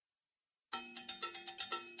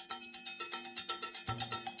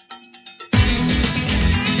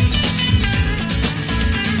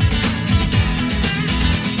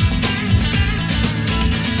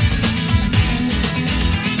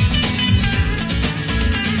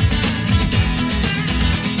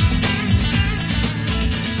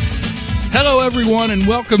Hello, everyone, and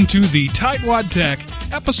welcome to the Tightwad Tech,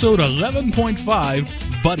 episode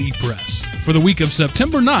 11.5, Buddy Press, for the week of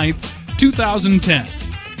September 9th, 2010.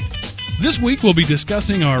 This week, we'll be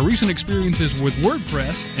discussing our recent experiences with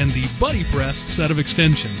WordPress and the Buddy Press set of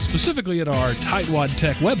extensions, specifically at our Tightwad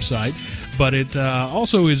Tech website, but it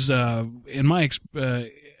also is, in my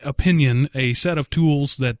opinion, a set of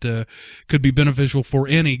tools that could be beneficial for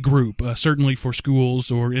any group, certainly for schools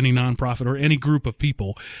or any nonprofit or any group of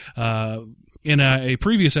people. In a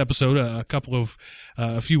previous episode,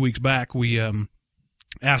 a few weeks back, we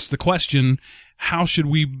asked the question, how should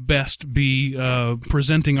we best be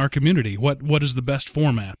presenting our community? What is the best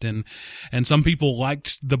format? And some people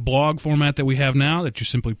liked the blog format that we have now, that you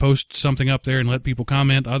simply post something up there and let people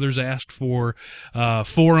comment. Others asked for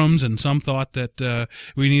forums, and some thought that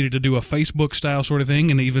we needed to do a Facebook style sort of thing,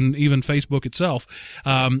 and even Facebook itself.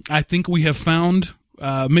 I think we have found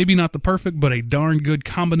maybe not the perfect, but a darn good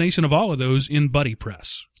combination of all of those in Buddy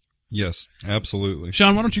Press. Yes, absolutely.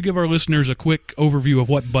 Sean, why don't you give our listeners a quick overview of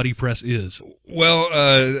what Buddy Press is? Well,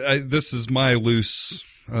 this is my loose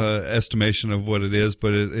estimation of what it is,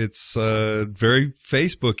 but it's very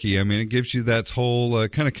Facebooky. I mean, it gives you that whole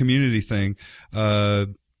kind of community thing. You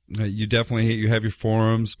have your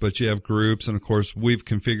forums, but you have groups, and of course we've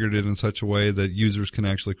configured it in such a way that users can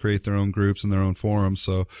actually create their own groups and their own forums.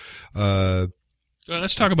 So,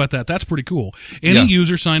 let's talk about that. That's pretty cool. Any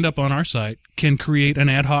user signed up on our site can create an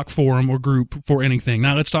ad hoc forum or group for anything.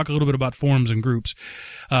 Now, let's talk a little bit about forums and groups.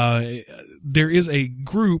 There is a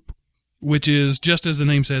group, which is, just as the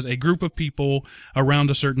name says, a group of people around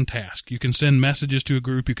a certain task. You can send messages to a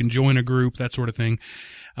group, you can join a group, that sort of thing.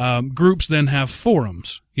 Groups then have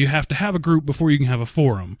forums. You have to have a group before you can have a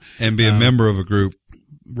forum. And be a member of a group.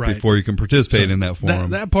 Right. Before you can participate in that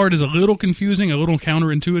forum. That part is a little confusing, a little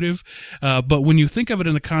counterintuitive, but when you think of it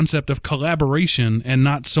in the concept of collaboration, and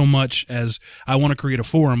not so much as I want to create a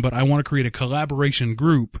forum, but I want to create a collaboration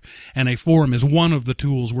group, and a forum is one of the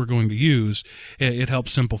tools we're going to use, it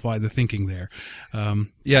helps simplify the thinking there.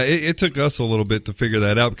 It took us a little bit to figure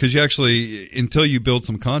that out, because you actually, until you build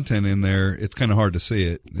some content in there, it's kind of hard to see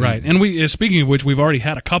it. Right. And we, speaking of which, we've already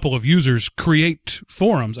had a couple of users create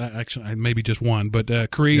forums, actually maybe just one, but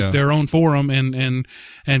create their own forum and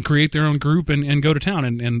create their own group and go to town,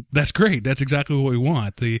 and that's great. That's exactly what we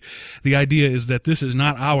want. The idea is that this is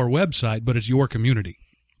not our website, but it's your community.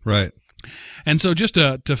 Right. And so just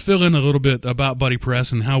to fill in a little bit about Buddy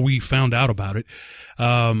Press and how we found out about it,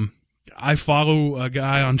 I follow a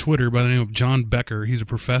guy on Twitter by the name of John Becker. He's a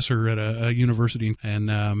professor at a university,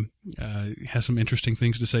 and has some interesting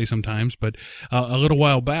things to say sometimes. But a little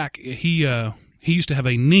while back, he used to have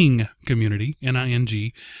a Ning community,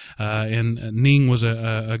 N-I-N-G, and Ning was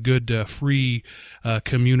a good free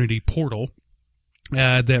community portal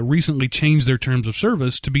that recently changed their terms of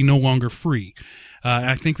service to be no longer free.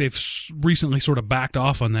 I think they've recently sort of backed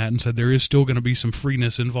off on that and said there is still going to be some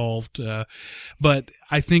freeness involved. But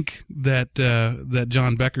I think that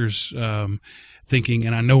John Becker's thinking,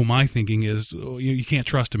 and I know my thinking, is you can't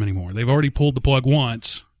trust him anymore. They've already pulled the plug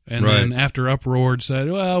once. And then after uproar said,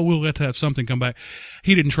 well, we'll let have something come back.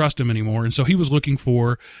 He didn't trust him anymore, and so he was looking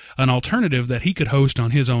for an alternative that he could host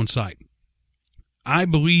on his own site. I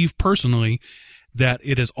believe personally that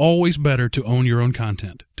it is always better to own your own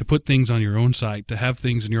content, to put things on your own site, to have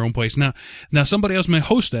things in your own place. Now somebody else may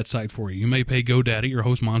host that site for you. You may pay GoDaddy or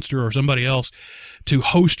HostMonster or somebody else to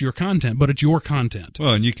host your content, but it's your content.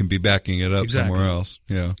 Well, and you can be backing it up somewhere else.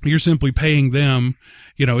 Yeah. You're simply paying them.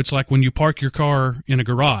 You know, it's like when you park your car in a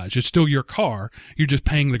garage. It's still your car. You're just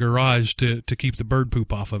paying the garage to keep the bird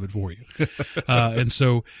poop off of it for you. And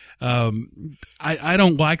so I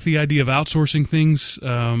don't like the idea of outsourcing things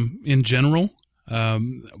in general.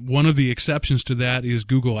 One of the exceptions to that is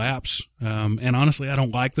Google Apps. And honestly, I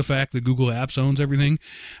don't like the fact that Google Apps owns everything,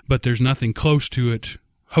 but there's nothing close to it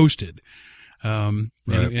hosted. And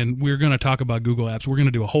we're going to talk about Google Apps. We're going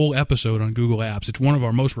to do a whole episode on Google Apps. It's one of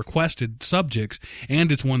our most requested subjects,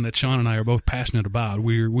 and it's one that Sean and I are both passionate about.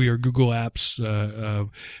 We are Google Apps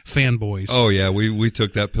fanboys. Oh yeah, we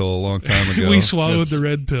took that pill a long time ago. We swallowed the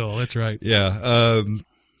red pill. That's right. Yeah.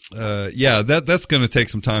 That's going to take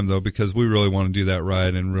some time though, because we really want to do that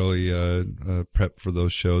right and really prep for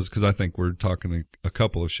those shows, because I think we're talking a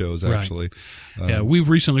couple of shows actually. Right. We've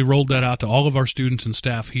recently rolled that out to all of our students and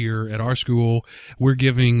staff here at our school. We're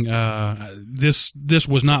giving this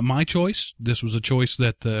was not my choice. This was a choice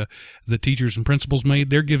that the teachers and principals made.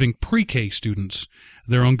 They're giving pre-K students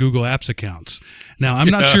their own Google Apps accounts. Now, I'm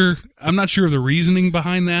not sure of the reasoning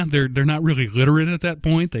behind that. They're not really literate at that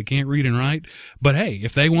point. They can't read and write. But hey,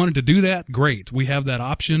 if they wanted to do that, great. We have that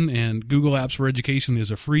option, and Google Apps for Education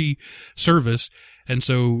is a free service. And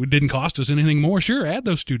so it didn't cost us anything more. Sure, add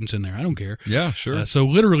those students in there. I don't care. Yeah, sure. So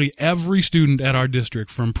literally every student at our district,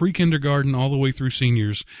 from pre-kindergarten all the way through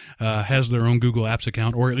seniors, has their own Google Apps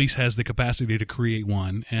account, or at least has the capacity to create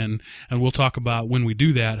one. And we'll talk about when we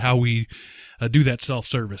do that, how we do that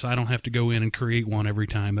self-service. I don't have to go in and create one every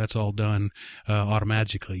time. That's all done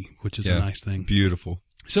automatically, which is a nice thing. Beautiful.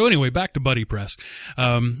 So anyway, back to BuddyPress.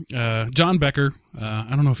 John Becker, I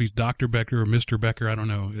don't know if he's Dr. Becker or Mr. Becker, I don't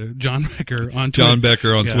know. John Becker on Twitter. John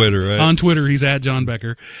Becker on Twitter, right? On Twitter, he's at John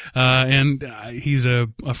Becker. And he's a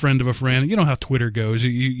friend of a friend. You know how Twitter goes.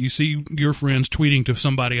 You see your friends tweeting to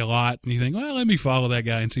somebody a lot, and you think, well, let me follow that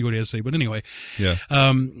guy and see what he has to say. But anyway,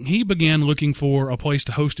 he began looking for a place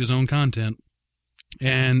to host his own content,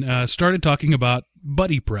 and started talking about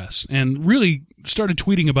BuddyPress, and really started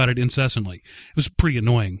tweeting about it incessantly. It was pretty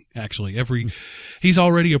annoying, actually. He's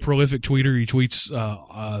already a prolific tweeter. He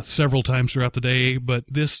tweets several times throughout the day, but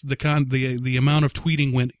the amount of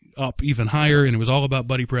tweeting went up even higher, and it was all about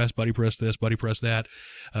BuddyPress, BuddyPress this, BuddyPress that.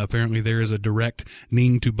 Apparently there is a direct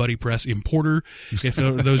Ning to BuddyPress importer. If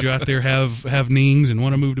those of you out there have Nings and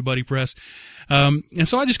want to move to BuddyPress. And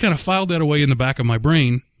so I just kind of filed that away in the back of my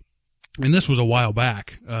brain. And this was a while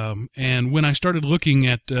back. And when I started looking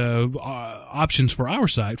at options for our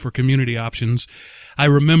site, for community options, I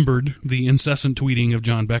remembered the incessant tweeting of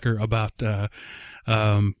John Becker about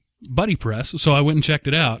BuddyPress. So I went and checked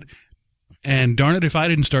it out. And darn it if I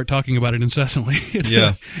didn't start talking about it incessantly.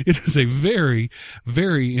 It is a very,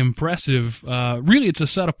 very impressive, really it's a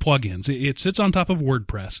set of plugins. It sits on top of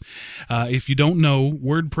WordPress. If you don't know,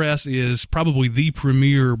 WordPress is probably the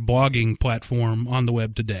premier blogging platform on the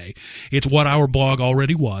web today. It's what our blog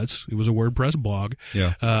already was. It was a WordPress blog.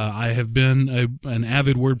 Yeah. I have been an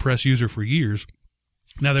avid WordPress user for years.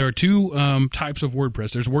 Now, there are two types of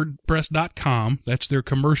WordPress. There's WordPress.com. That's their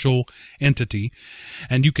commercial entity.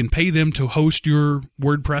 And you can pay them to host your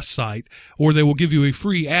WordPress site, or they will give you a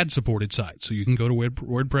free ad-supported site. So you can go to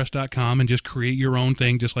WordPress.com and just create your own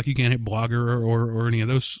thing, just like you can at Blogger or any of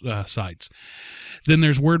those sites. Then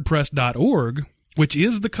there's WordPress.org, which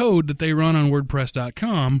is the code that they run on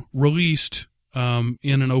WordPress.com, released in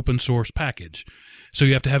an open source package. So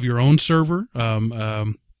you have to have your own server.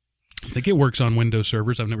 I think it works on Windows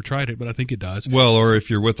servers. I've never tried it, but I think it does. Well, or if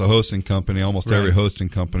you're with a hosting company, almost every hosting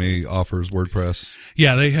company offers WordPress.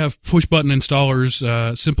 Yeah, they have push-button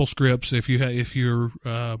installers, simple scripts. If your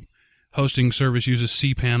hosting service uses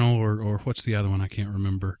cPanel or what's the other one? I can't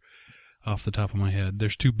remember off the top of my head.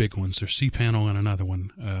 There's two big ones. There's cPanel and another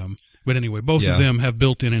one. But anyway, both of them have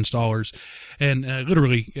built-in installers. And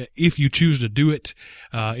literally, if you choose to do it,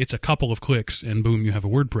 it's a couple of clicks, and boom, you have a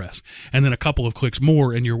WordPress. And then a couple of clicks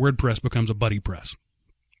more, and your WordPress becomes a BuddyPress.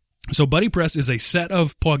 So BuddyPress is a set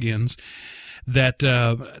of plugins that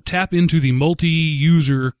tap into the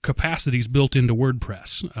multi-user capacities built into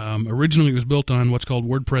WordPress. Originally, it was built on what's called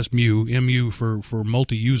WordPress MU, MU for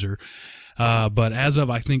multi-user. But as of,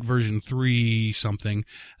 I think, version 3 something,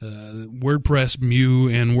 WordPress MU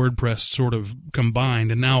and WordPress sort of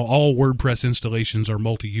combined, and now all WordPress installations are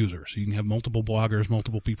multi-user. So you can have multiple bloggers,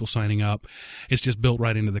 multiple people signing up. It's just built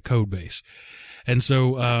right into the code base. And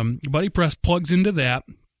so BuddyPress plugs into that.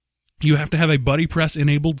 You have to have a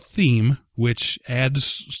BuddyPress-enabled theme, which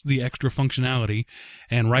adds the extra functionality.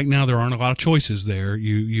 And right now, there aren't a lot of choices there.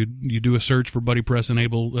 You do a search for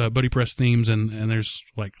BuddyPress-enabled BuddyPress themes, and there's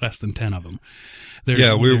like less than 10 of them.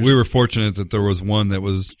 We were fortunate that there was one that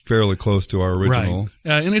was fairly close to our original.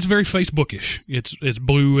 Right. And it's very Facebookish. It's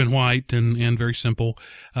blue and white and very simple.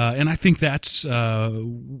 And I think that's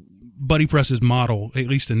BuddyPress's model, at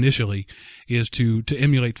least initially, is to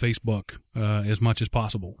emulate Facebook as much as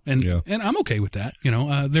possible, and I'm okay with that.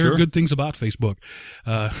 There are good things about Facebook.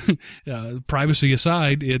 Privacy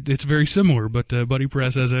aside, it's very similar, but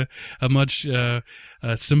BuddyPress has a much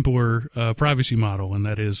simpler privacy model, and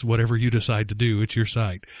that is whatever you decide to do, it's your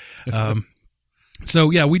site. So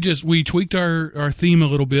yeah, we tweaked our theme a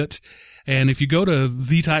little bit, and if you go to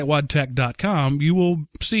thetightwadtech.com, you will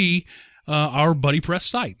see our BuddyPress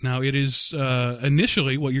site. Now, it is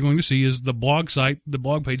initially what you're going to see is the blog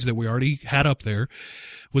page that we already had up there,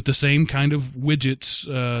 with the same kind of widgets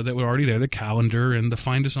that were already there, the calendar and the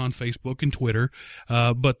find us on Facebook and Twitter.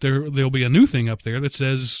 But there'll be a new thing up there that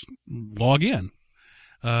says log in.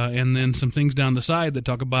 And then some things down the side that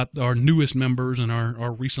talk about our newest members and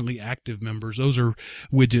our recently active members. Those are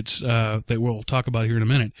widgets that we'll talk about here in a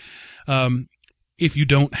minute. If you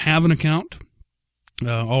don't have an account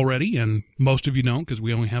already, and most of you don't, because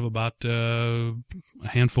we only have about a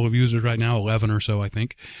handful of users right now, 11 or so, I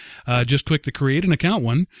think. Just click the Create an Account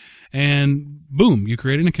one, and boom, you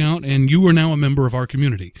create an account, and you are now a member of our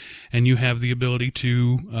community, and you have the ability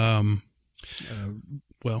to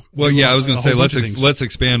Well, yeah, I was going to say let's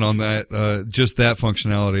expand on that, just that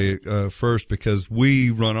functionality first, because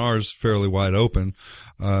we run ours fairly wide open,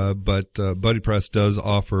 but BuddyPress does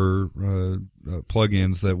offer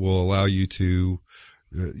plugins that will allow you to.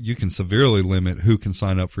 You can severely limit who can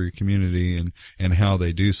sign up for your community and how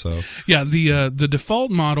they do so. Yeah, the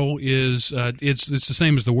default model is it's the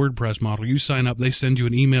same as the WordPress model. You sign up, they send you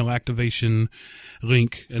an email activation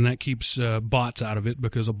link, and that keeps bots out of it,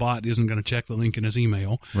 because a bot isn't going to check the link in his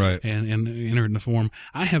email, right, and enter it in the form.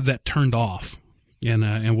 I have that turned off.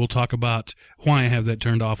 And we'll talk about why I have that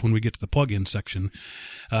turned off when we get to the plugin section.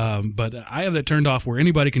 But I have that turned off where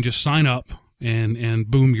anybody can just sign up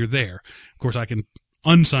and boom, you're there. Of course, I can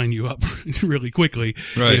unsign you up really quickly,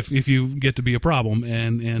 right, if you get to be a problem.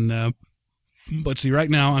 But see, right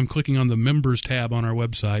now I'm clicking on the members tab on our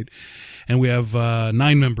website, and we have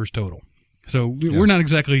 9 members total. So we're not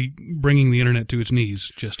exactly bringing the internet to its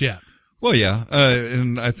knees just yet. Well, yeah,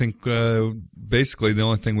 and I think basically the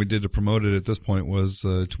only thing we did to promote it at this point was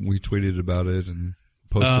we tweeted about it and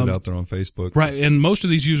posted it out there on Facebook. Right, and most of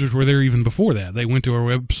these users were there even before that. They went to our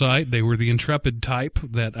website. They were the intrepid type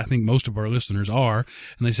that I think most of our listeners are,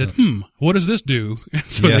 and they said, what does this do? And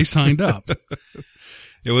so they signed up.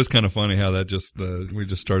 It was kind of funny how that just we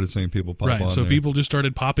just started seeing people pop on. Right, so people just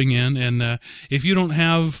started popping in, and if you don't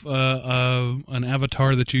have an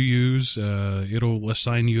avatar that you use, it'll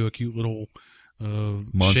assign you a cute little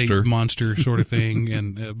monster sort of thing,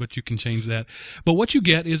 and but you can change that. But what you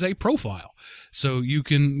get is a profile. So you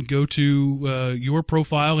can go to your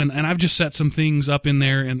profile, and I've just set some things up in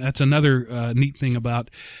there, and that's another neat thing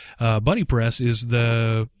about BuddyPress is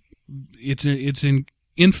it's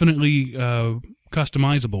infinitely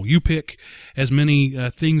customizable. You pick as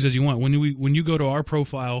many things as you want. When you go to our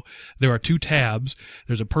profile, there are 2 tabs.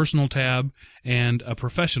 There's a personal tab and a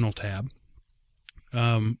professional tab,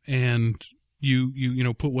 and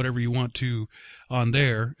you put whatever you want to on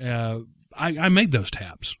there. I made those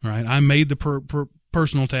tabs, right? I made the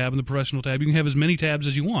personal tab and the professional tab. You can have as many tabs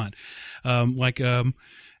as you want. In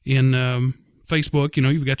Facebook,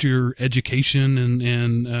 you've got your education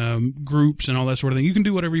and groups and all that sort of thing. You can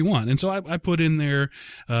do whatever you want. And so I put in there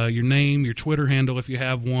your name, your Twitter handle if you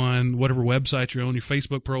have one, whatever website you're on, your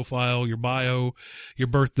Facebook profile, your bio, your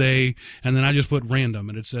birthday, and then I just put random,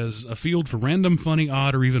 and it says a field for random, funny,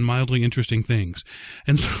 odd, or even mildly interesting things.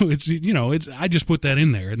 And so I just put that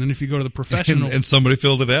in there. And then if you go to the professional, and somebody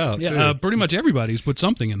filled it out. Yeah, pretty much everybody's put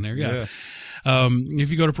something in there. Yeah.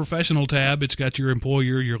 If you go to professional tab, it's got your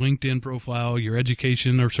employer, your LinkedIn profile, your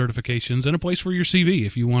education or certifications, and a place for your CV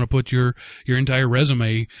if you want to put your entire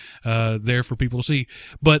resume there for people to see.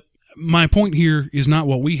 But my point here is not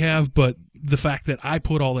what we have, but the fact that I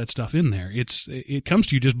put all that stuff in there. It comes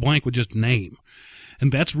to you just blank with just name.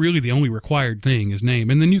 And that's really the only required thing is name.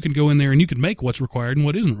 And then you can go in there and you can make what's required and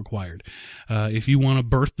what isn't required. If you want a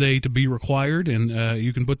birthday to be required, and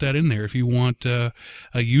you can put that in there. If you want a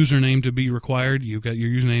username to be required, you've got your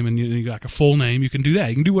username and you got like a full name, you can do that.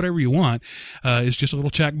 You can do whatever you want. It's just a little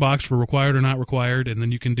checkbox for required or not required, and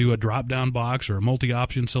then you can do a drop-down box or a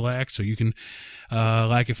multi-option select. So you can, now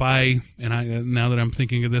that I'm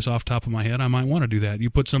thinking of this off the top of my head, I might want to do that. You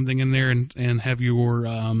put something in there and have your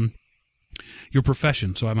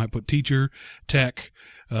profession. So I might put teacher, tech,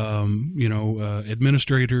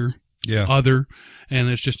 administrator, other, and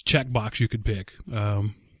it's just a checkbox you could pick.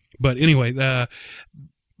 But anyway,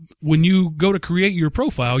 when you go to create your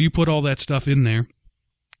profile, you put all that stuff in there,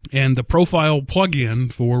 and the profile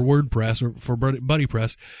plugin for WordPress or for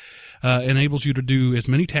BuddyPress enables you to do as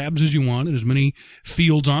many tabs as you want and as many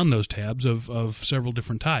fields on those tabs of several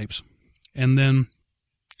different types. And then,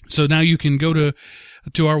 so now you can go to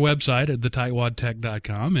our website at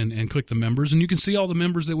thetightwadtech.com and click the members, and you can see all the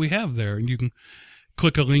members that we have there. And you can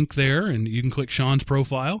click a link there, and you can click Sean's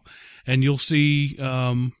profile, and you'll see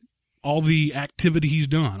all the activity he's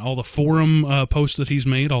done, all the forum posts that he's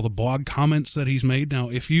made, all the blog comments that he's made. Now,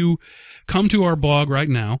 if you come to our blog right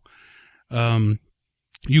now,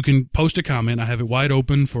 you can post a comment. I have it wide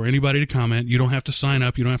open for anybody to comment. You don't have to sign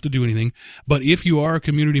up. You don't have to do anything. But if you are a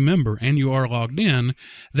community member and you are logged in,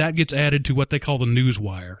 that gets added to what they call the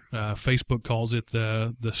newswire. Facebook calls it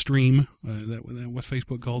the stream. What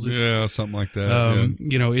Facebook calls it? Yeah, something like that.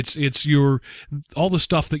 It's your all the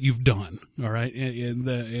stuff that you've done. All right, and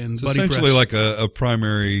it's essentially like a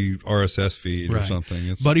primary RSS feed or something.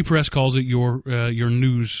 BuddyPress calls it your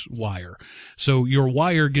news wire. So your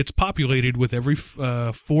wire gets populated with every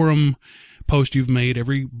forum post you've made,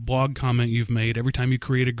 every blog comment you've made, every time you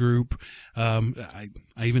create a group. I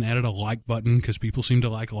even added a like button because people seem to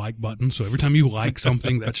like buttons. So every time you like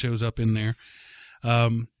something, that shows up in there.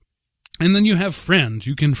 And then you have friends.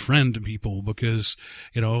 You can friend people because,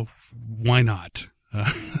 why not?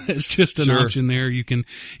 It's just an option there. You can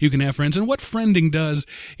have friends. And what friending does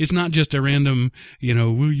is not just a random,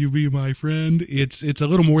 will you be my friend? It's a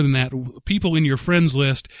little more than that. People in your friends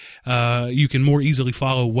list, you can more easily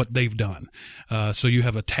follow what they've done. So you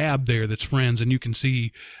have a tab there that's friends, and you can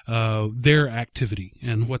see, their activity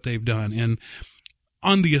and what they've done. And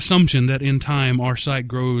on the assumption that in time our site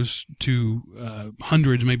grows to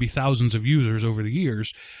hundreds, maybe thousands of users over the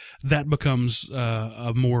years, that becomes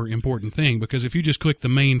a more important thing, because if you just click the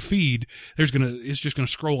main feed, it's just gonna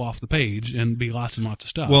scroll off the page and be lots and lots of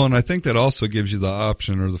stuff. Well, and I think that also gives you the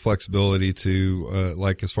option or the flexibility to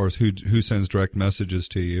like as far as who sends direct messages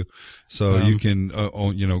to you, so you can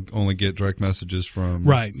only get direct messages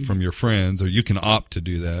from your friends, or you can opt to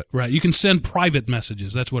do that. Right, you can send private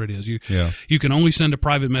messages. That's what it is. You can only send a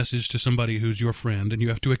private message to somebody who's your friend, and you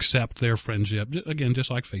have to accept their friendship. Again,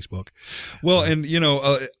 just like Facebook. Well, and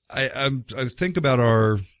I think about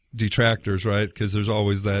our detractors, right? Because there's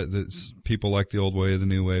always that's people like the old way, the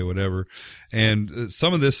new way, whatever. And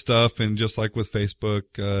some of this stuff, and just like with Facebook,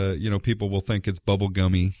 people will think it's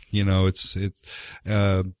bubblegummy.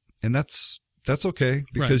 And that's okay,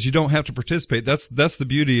 because you don't have to participate. That's the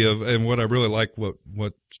beauty of, and what I really like what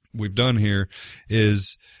we've done here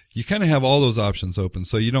is, you kind of have all those options open,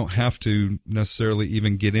 so you don't have to necessarily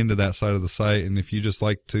even get into that side of the site. And if you just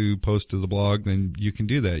like to post to the blog, then you can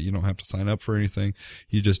do that. You don't have to sign up for anything.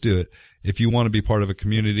 You just do it. If you want to be part of a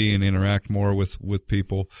community and interact more with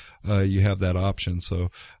people, you have that option. So,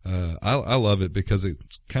 I love it because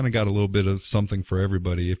it's kind of got a little bit of something for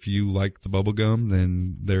everybody. If you like the bubble gum,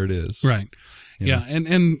 then there it is. Right. Yeah,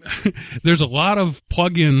 and there's a lot of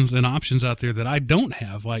plugins and options out there that I don't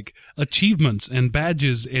have, like achievements and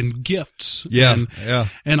badges and gifts.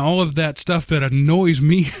 And all of that stuff that annoys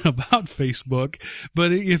me about Facebook.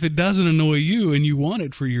 But if it doesn't annoy you and you want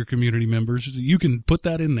it for your community members, you can put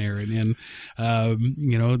that in there, and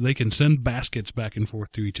they can send baskets back and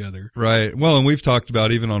forth to each other. Right. Well, and we've talked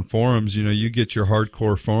about even on forums, you get your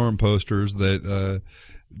hardcore forum posters that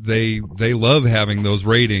they love having those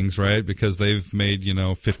ratings, right? Because they've made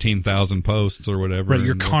 15,000 posts or whatever. Right,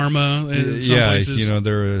 your karma. In some places.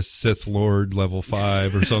 They're a Sith Lord level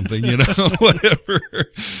 5 or something, whatever.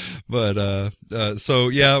 But so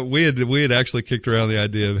yeah, we had actually kicked around the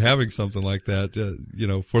idea of having something like that,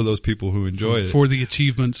 for those people who enjoy it, for the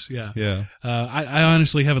achievements. Yeah. I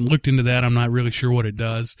honestly haven't looked into that. I'm not really sure what it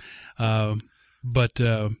does, but.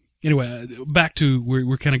 Anyway, back to,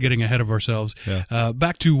 we're kind of getting ahead of ourselves. Yeah.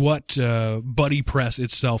 Back to what BuddyPress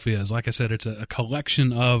itself is. Like I said, it's a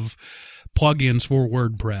collection of plugins for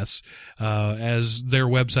WordPress. As their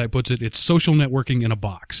website puts it, it's social networking in a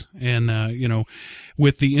box. And,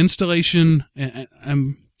 with the installation,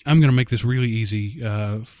 I'm going to make this really easy,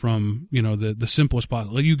 from, the simplest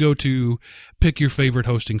possible. You go to pick your favorite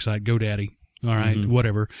hosting site, GoDaddy. All right,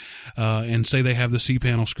 whatever, and say they have the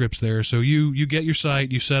cPanel scripts there. So you get your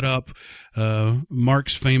site, you set up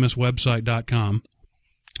marksfamouswebsite.com,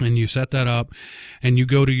 and you set that up, and you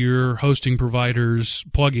go to your hosting provider's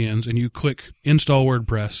plugins, and you click Install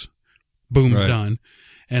WordPress. Boom, done.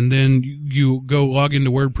 And then you go log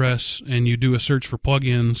into WordPress, and you do a search for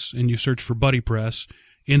plugins, and you search for BuddyPress,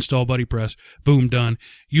 install BuddyPress. Boom, done.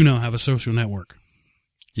 You now have a social network.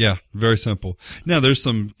 Yeah, very simple. Now, there's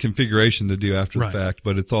some configuration to do after the fact,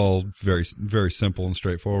 but it's all very, very simple and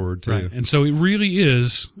straightforward too. Right. And so it really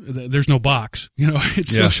is. There's no box.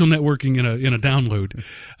 It's social networking in a download.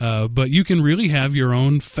 But you can really have your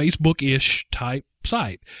own Facebook-ish type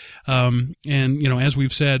site. And, as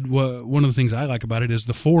we've said, one of the things I like about it is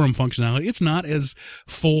the forum functionality. It's not as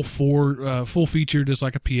full featured as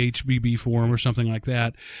like a PHBB forum or something like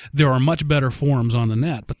that. There are much better forums on the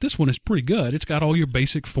net, but this one is pretty good. It's got all your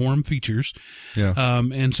basic forum features. Yeah.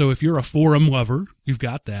 And so if you're a forum lover, you've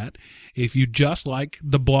got that. If you just like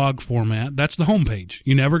the blog format, that's the homepage.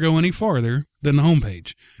 You never go any farther than the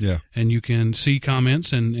homepage. Yeah. And you can see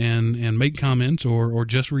comments and make comments or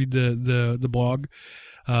just read the blog.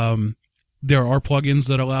 There are plugins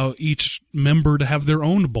that allow each member to have their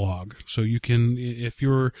own blog. So you can, if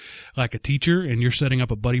you're like a teacher and you're setting up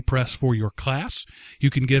a BuddyPress for your class, you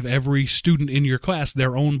can give every student in your class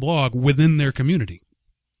their own blog within their community.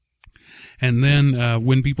 And then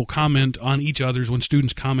when people comment on each other's, when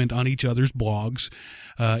students comment on each other's blogs,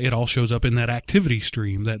 it all shows up in that activity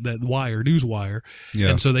stream, that newswire. Yeah.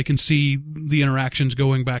 And so they can see the interactions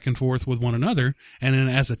going back and forth with one another. And then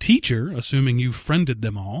as a teacher, assuming you've friended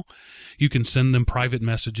them all, you can send them private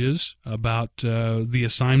messages about the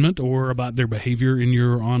assignment or about their behavior in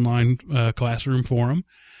your online classroom forum.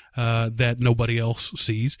 that nobody else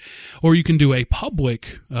sees. Or you can do a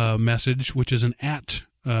public message, which is an @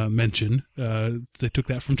 mention. They took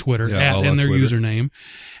that from Twitter, @ and their Twitter username,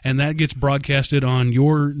 and that gets broadcasted on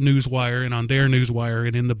your newswire and on their newswire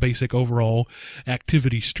and in the basic overall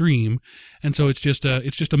activity stream. And so it's just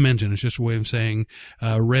a mention. It's just a way of saying,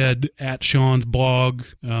 read @ Sean's blog,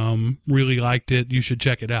 really liked it. You should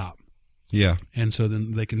check it out. Yeah. And so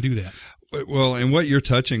then they can do that. Well, and what you're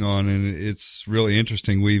touching on, and it's really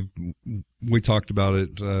interesting. We talked about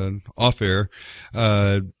it off air.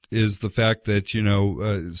 Is the fact that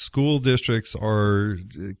school districts are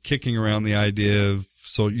kicking around the idea of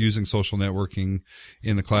using social networking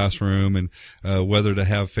in the classroom, and whether to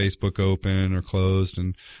have Facebook open or closed,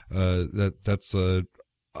 and that's a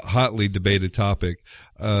hotly debated topic.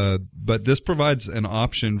 But this provides an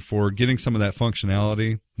option for getting some of that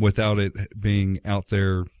functionality without it being out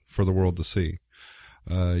there for the world to see.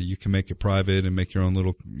 You can make it private and make your own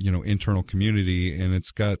little, internal community, and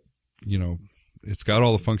it's got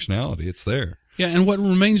all the functionality. It's there. Yeah, and what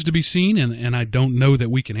remains to be seen, and I don't know that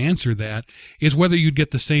we can answer that, is whether you'd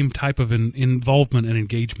get the same type of involvement and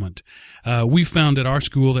engagement. We found at our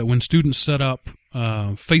school that when students set up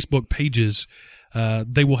Facebook pages,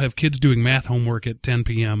 they will have kids doing math homework at 10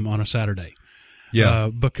 p.m. on a Saturday. Yeah.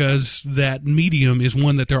 Because that medium is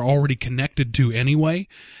one that they're already connected to anyway,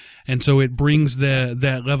 and so it brings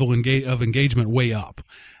that level of engagement way up.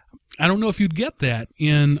 I don't know if you'd get that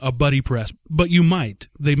in a buddy press, but you might.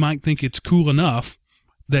 They might think it's cool enough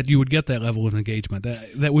that you would get that level of engagement.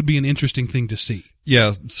 That would be an interesting thing to see.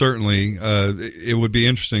 Yeah, certainly. It would be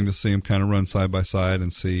interesting to see them kind of run side by side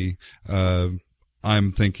and see.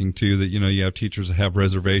 I'm thinking too that, you have teachers that have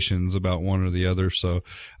reservations about one or the other. So,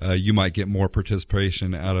 you might get more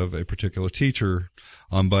participation out of a particular teacher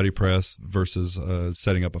on Buddy Press versus,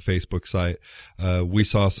 setting up a Facebook site. We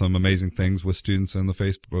saw some amazing things with students in the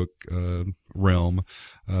Facebook, realm,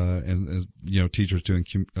 and teachers doing,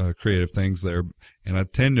 creative things there. And I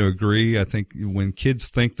tend to agree. I think when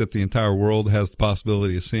kids think that the entire world has the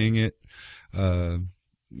possibility of seeing it,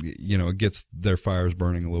 it gets their fires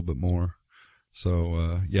burning a little bit more.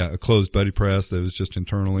 So, a closed buddy press that was just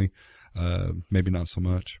internally, maybe not so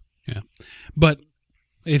much. Yeah. But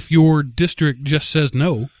if your district just says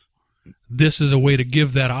no, this is a way to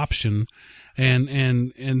give that option.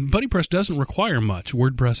 And Buddy Press doesn't require much.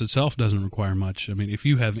 WordPress itself doesn't require much. I mean, if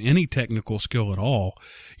you have any technical skill at all,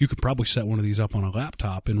 you could probably set one of these up on a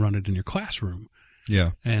laptop and run it in your classroom.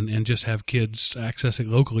 Yeah. And just have kids access it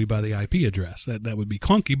locally by the IP address. That would be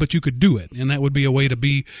clunky, but you could do it. And that would be a way to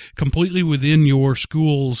be completely within your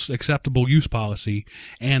school's acceptable use policy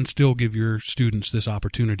and still give your students this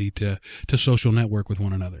opportunity to social network with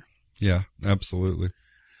one another. Yeah, absolutely.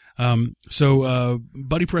 So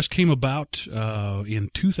Buddy Press came about in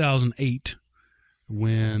 2008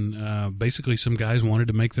 when basically some guys wanted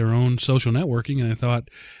to make their own social networking, and I thought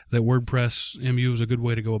that WordPress MU was a good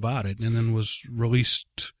way to go about it, and then was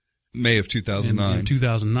released May of 2009. In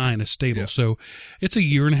 2009 as stable. Yeah. So it's a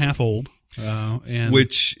year and a half old. And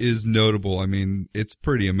which is notable. I mean, it's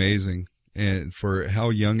pretty amazing. And for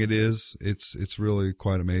how young it is, it's really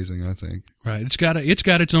quite amazing, I think. Right. It's got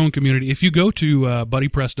its own community. If you go to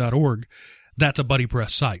buddypress.org, that's a Buddy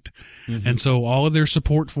Press site. Mm-hmm. And so all of their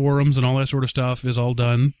support forums and all that sort of stuff is all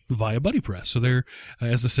done via Buddy Press. So they're,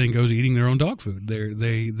 as the saying goes, eating their own dog food.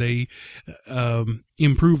 They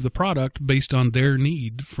improve the product based on their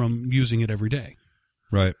need from using it every day.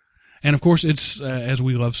 Right. And of course, it's, as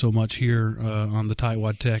we love so much here on the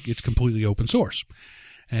Tightwad Tech, it's completely open source.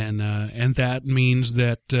 And that means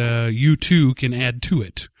that you too can add to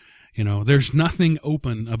it. There's nothing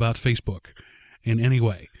open about Facebook in any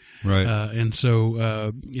way. Right. And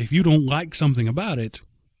so if you don't like something about it,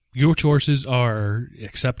 your choices are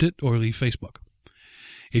accept it or leave Facebook.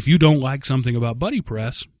 If you don't like something about Buddy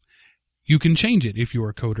Press, you can change it if you're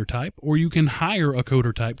a coder type, or you can hire a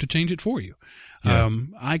coder type to change it for you. Yeah.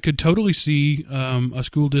 I could totally see a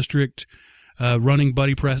school district running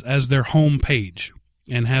Buddy Press as their home page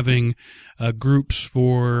and having groups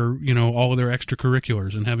for, all of their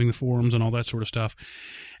extracurriculars and having the forums and all that sort of stuff.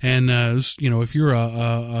 And, if you're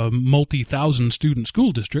a multi-thousand student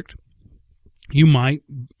school district, you might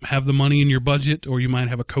have the money in your budget, or you might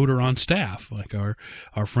have a coder on staff. Like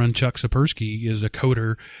our friend Chuck Sapersky is a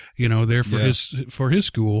coder, there for his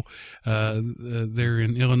school, there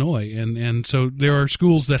in Illinois. And so there are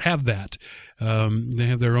schools that have that. They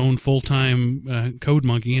have their own full-time code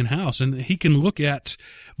monkey in-house, and he can look at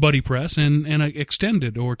BuddyPress and extend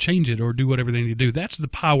it or change it or do whatever they need to do. That's the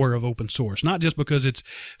power of open source, not just because it's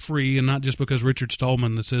free and not just because Richard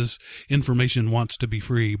Stallman that says information wants to be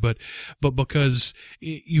free, but because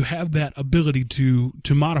you have that ability to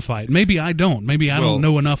modify it. Maybe I don't. Maybe I don't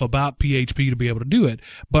know enough about PHP to be able to do it,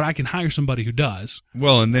 but I can hire somebody who does.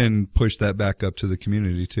 Well, and then push that back up to the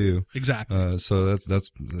community too. Exactly. So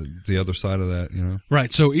that's the other side of that, you know.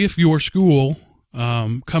 Right. So if your school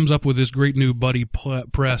comes up with this great new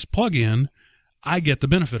BuddyPress plugin, I get the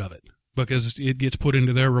benefit of it because it gets put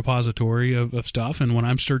into their repository of stuff, and when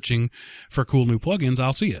I'm searching for cool new plugins,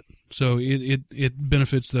 I'll see it. So it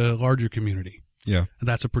benefits the larger community. Yeah. And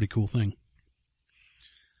that's a pretty cool thing.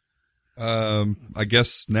 I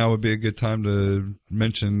guess now would be a good time to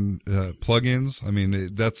mention plugins. I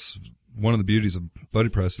mean, that's one of the beauties of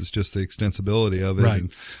BuddyPress is just the extensibility of it. Right.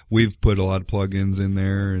 And we've put a lot of plugins in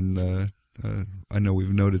there, and I know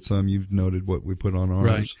we've noted some. You've noted what we put on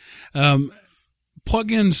ours. Right.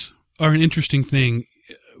 Plugins are an interesting thing.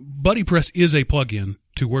 BuddyPress is a plugin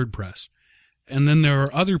to WordPress. And then there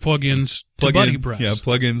are other plugins to BuddyPress. Yeah,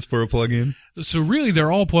 plugins for a plugin. So really,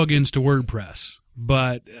 they're all plugins to WordPress.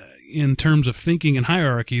 But in terms of thinking and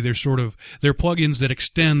hierarchy, they're plugins that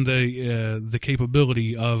extend the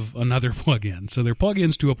capability of another plugin. So they're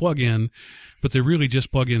plugins to a plugin, but they're really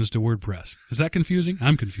just plugins to WordPress. Is that confusing?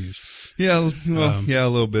 I'm confused. Yeah, well, yeah, a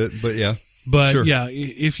little bit, but yeah. But sure. Yeah,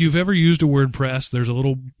 if you've ever used a WordPress, there's a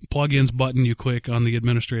little plugins button you click on the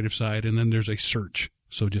administrative side, and then there's a search.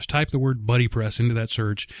 So just type the word BuddyPress into that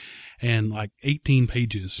search, and like 18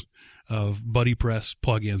 pages of BuddyPress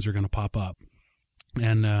plugins are going to pop up.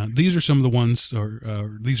 And these are some of the ones,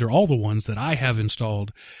 or these are all the ones that I have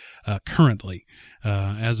installed currently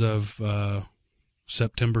as of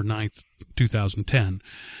September 9th, 2010.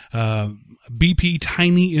 BP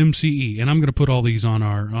Tiny MCE, and I'm going to put all these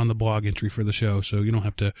on the blog entry for the show, so you don't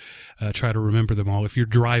have to try to remember them all. If you're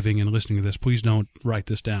driving and listening to this, please don't write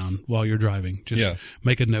this down while you're driving. Just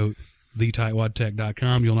make a note.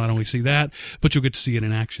 TheTightwadTech.com. You'll not only see that, but you'll get to see it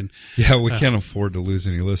in action. Yeah, we can't afford to lose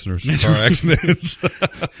any listeners to car accidents.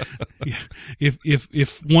 Yeah.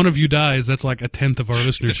 If one of you dies, that's like 1/10 of our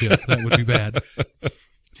listenership. That would be bad.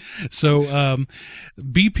 So,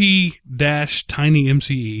 BP-Tiny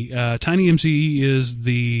MCE. Tiny MCE is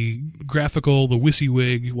the graphical, the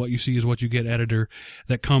WYSIWYG, what you see is what you get editor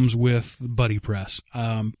that comes with BuddyPress.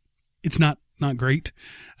 It's not great.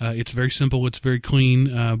 It's very simple. It's very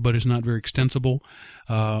clean, but it's not very extensible.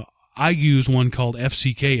 I use one called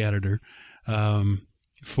FCK Editor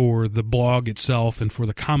for the blog itself and for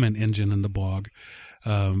the comment engine in the blog.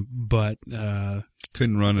 But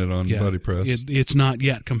couldn't run it on BuddyPress. It's not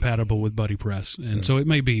yet compatible with BuddyPress, and so it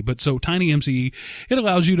may be. But so Tiny MCE, it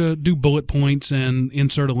allows you to do bullet points and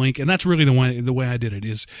insert a link, and that's really the way I did it.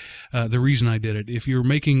 Is the reason I did it. If you're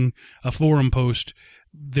making a forum post,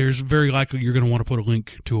 there's very likely you're going to want to put a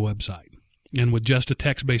link to a website. And with just a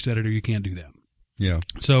text-based editor, you can't do that. Yeah.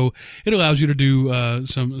 So it allows you to do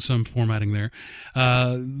some formatting there.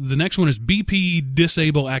 The next one is BP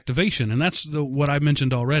Disable Activation, and that's what I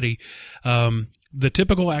mentioned already. The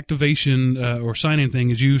typical activation or sign-in thing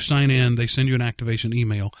is you sign in, they send you an activation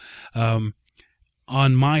email.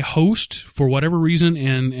 On my host, for whatever reason,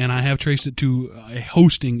 and I have traced it to a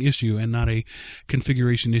hosting issue and not a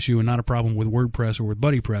configuration issue and not a problem with WordPress or with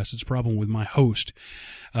BuddyPress. It's a problem with my host.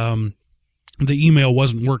 The email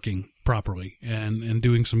wasn't working properly, and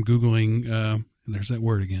doing some Googling, there's that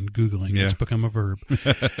word again, Googling. Yeah. It's become a verb.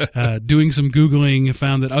 Doing some Googling,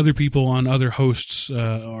 found that other people on other hosts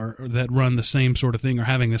that run the same sort of thing are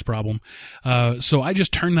having this problem. So I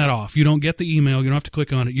just turned that off. You don't get the email. You don't have to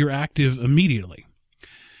click on it. You're active immediately.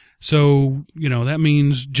 So, that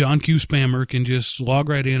means John Q. Spammer can just log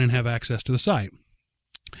right in and have access to the site.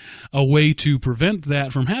 A way to prevent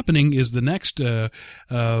that from happening is the next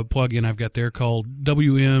plugin I've got there called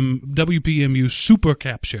WPMU Super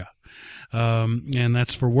CAPTCHA. And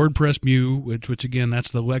that's for WordPress Mu, which again,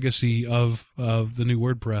 that's the legacy of the new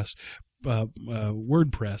WordPress.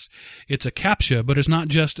 WordPress. It's a CAPTCHA, but it's not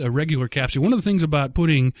just a regular CAPTCHA. One of the things about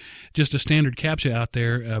putting just a standard CAPTCHA out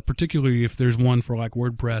there, particularly if there's one for like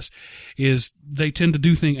WordPress, is they tend to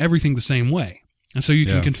do everything the same way. And so you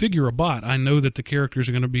can configure a bot. I know that the characters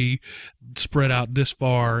are going to be spread out this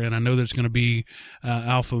far, and I know that it's going to be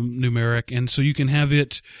alphanumeric, and so you can have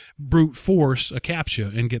it brute force a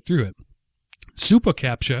CAPTCHA and get through it. Super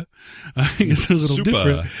CAPTCHA is a little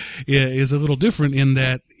different. Is a little different in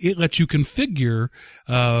that it lets you configure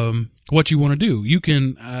what you want to do. You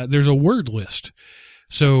can there's a word list.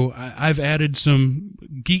 So I've added some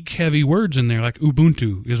geek-heavy words in there, like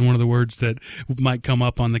Ubuntu is one of the words that might come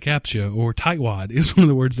up on the CAPTCHA, or tightwad is one of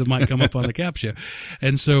the words that might come up on the CAPTCHA.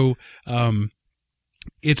 And so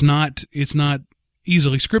it's not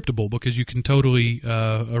easily scriptable, because you can totally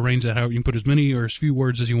arrange that. How you can put as many or as few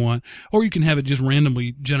words as you want, or you can have it just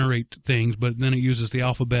randomly generate things, but then it uses the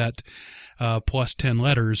alphabet plus 10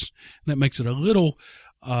 letters. That makes it a little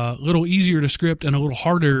easier to script and a little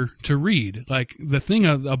harder to read. Like, the thing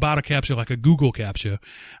about a CAPTCHA, like a Google CAPTCHA,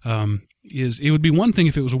 is it would be one thing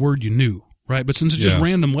if it was a word you knew, right? But since it's just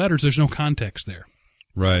random letters, there's no context there.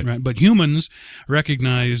 Right. But humans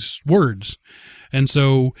recognize words. And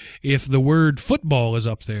so if the word football is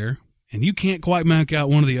up there and you can't quite make out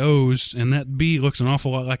one of the O's, and that B looks an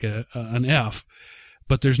awful lot like an F,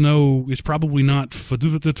 but it's probably not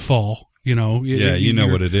fall. You know, you know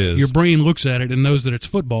what it is. Your brain looks at it and knows that it's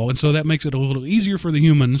football, and so that makes it a little easier for the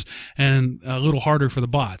humans and a little harder for the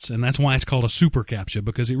bots, and that's why it's called a super CAPTCHA,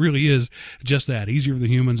 because it really is just that, easier for the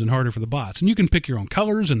humans and harder for the bots. And you can pick your own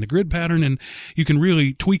colors and the grid pattern, and you can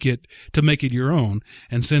really tweak it to make it your own.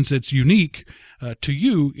 And since it's unique to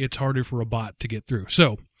you, it's harder for a bot to get through.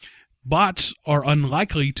 So bots are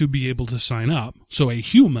unlikely to be able to sign up, so a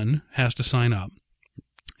human has to sign up.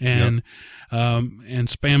 And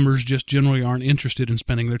spammers just generally aren't interested in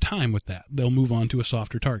spending their time with that. They'll move on to a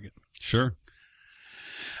softer target. Sure.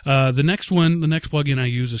 The next plugin I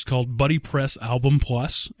use is called BuddyPress Album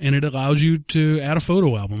Plus, and it allows you to add a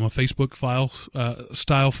photo album, a Facebook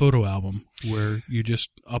style photo album, where you just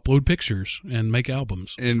upload pictures and make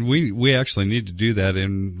albums. And we actually need to do that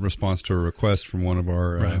in response to a request from one of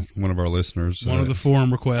our listeners. One of the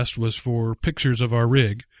forum requests was for pictures of our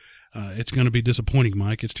rig. It's going to be disappointing,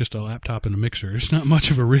 Mike. It's just a laptop and a mixer. It's not much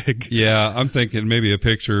of a rig. Yeah, I'm thinking maybe a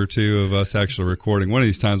picture or two of us actually recording. One of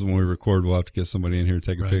these times when we record, we'll have to get somebody in here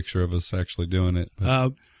to take a picture of us actually doing it.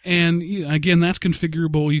 And again, that's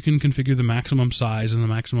configurable. You can configure the maximum size and the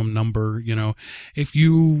maximum number. You know, if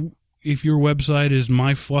your website is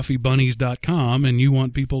myfluffybunnies.com and you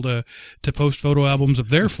want people to post photo albums of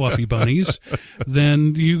their fluffy bunnies,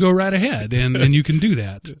 then you go right ahead and you can do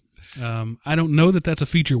that. I don't know that that's a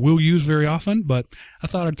feature we'll use very often, but I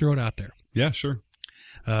thought I'd throw it out there. Yeah, sure.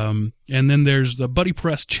 And then there's the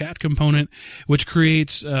BuddyPress chat component, which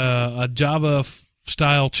creates a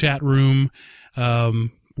Java-style chat room,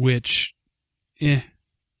 which,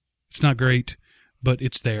 it's not great, but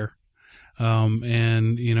it's there.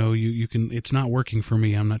 And you know, you can, it's not working for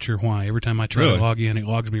me. I'm not sure why. Every time I try to log in, it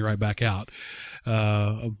logs me right back out.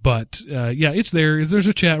 But it's there. There's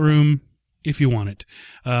a chat room if you want it.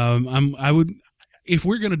 If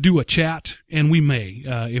we're going to do a chat, and we may,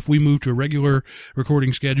 if we move to a regular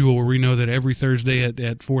recording schedule where we know that every Thursday at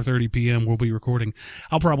 4:30 p.m. we'll be recording,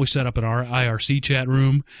 I'll probably set up an IRC chat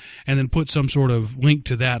room and then put some sort of link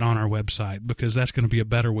to that on our website, because that's going to be a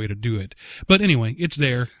better way to do it. But anyway, it's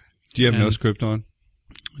there. Do you have NoScript on?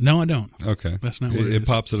 No, I don't. Okay. That's not what it is. It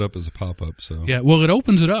pops it up as a pop-up, so. Yeah, well, it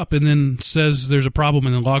opens it up and then says there's a problem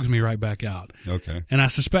and then logs me right back out. Okay. And I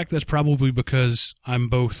suspect that's probably because I'm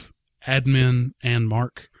both admin and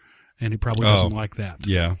Mark, and he probably doesn't like that.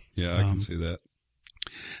 Yeah, I can see that.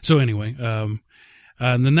 So anyway, the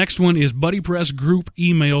next one is BuddyPress Group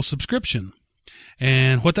Email Subscription.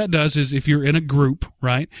 And what that does is, if you're in a group,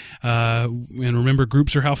 right, and remember,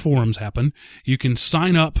 groups are how forums happen, you can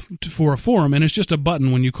sign up for a forum, and it's just a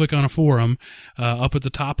button. When you click on a forum, up at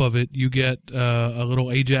the top of it, you get a little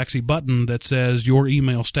Ajaxy button that says your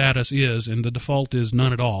email status is, and the default is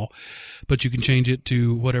none at all, but you can change it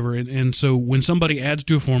to whatever. And so when somebody adds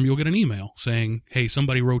to a forum, you'll get an email saying, hey,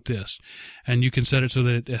 somebody wrote this. And you can set it so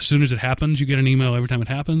that as soon as it happens, you get an email every time it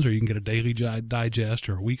happens, or you can get a daily digest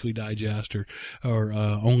or a weekly digest, or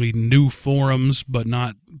only new forums, but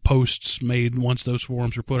not posts made once those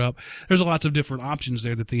forums are put up. There's lots of different options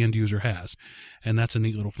there that the end user has, and that's a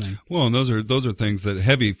neat little thing. Well, and those are things that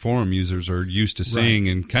heavy forum users are used to seeing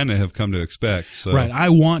and kind of have come to expect. So. Right. I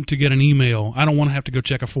want to get an email. I don't want to have to go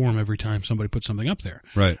check a forum every time somebody puts something up there.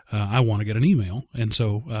 Right. I want to get an email, and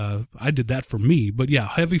so I did that for me. But yeah,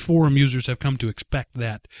 heavy forum users have come to expect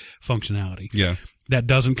that functionality. Yeah. That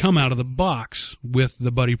doesn't come out of the box with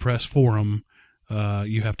the BuddyPress forum.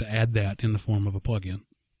 You have to add that in the form of a plugin.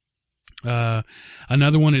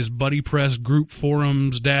 Another one is BuddyPress Group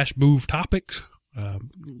Forums - Move Topics.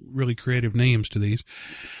 Really creative names to these.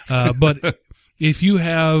 But if you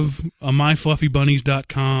have a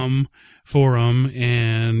myfluffybunnies.com forum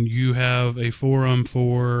and you have a forum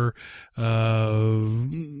for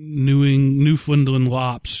Newfoundland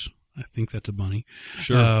Lops, I think that's a bunny.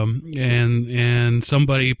 Sure. And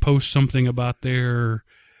somebody posts something about their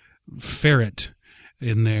ferret,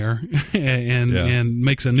 in there and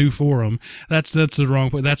makes a new forum, that's the wrong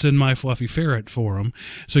place. That's in My Fluffy Ferret forum.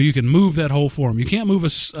 So you can move that whole forum. You can't move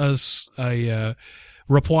a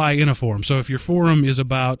reply in a forum. So if your forum is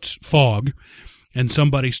about fog and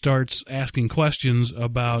somebody starts asking questions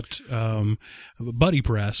about Buddy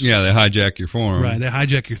Press. They hijack your forum. Right, they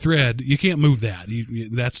hijack your thread. You can't move that.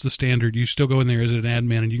 That's the standard. You still go in there as an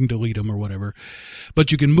admin and you can delete them or whatever.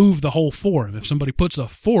 But you can move the whole forum. If somebody puts a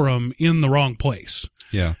forum in the wrong place,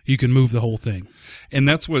 you can move the whole thing. And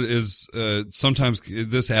that's what is sometimes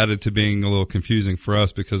this added to being a little confusing for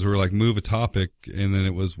us, because we were like, move a topic, and then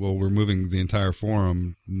it was, well, we're moving the entire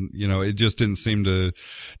forum. It just didn't seem to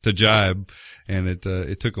jibe, and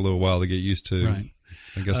it took a little while to get used to. Right.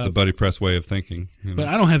 I guess the Buddy Press way of thinking. But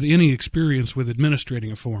I don't have any experience with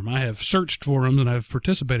administrating a forum. I have searched forums and I've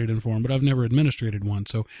participated in forum, but I've never administrated one.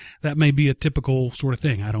 So that may be a typical sort of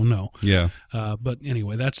thing. I don't know. Yeah. But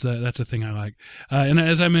anyway, that's the thing I like. And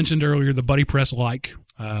as I mentioned earlier, the Buddy Press like,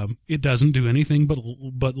 it doesn't do anything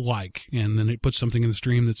but like, and then it puts something in the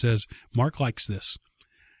stream that says, Mark likes this.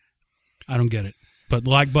 I don't get it. But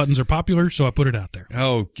like buttons are popular, so I put it out there.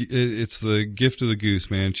 Oh, it's the gift of the goose,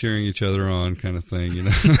 man, cheering each other on kind of thing,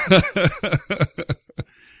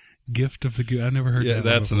 Gift of the goose. I never heard that. Yeah,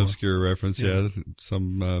 that's an obscure reference. Yeah,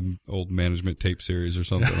 some old management tape series or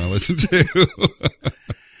something I listened to.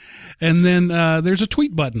 And then there's a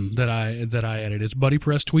tweet button that I added. It's Buddy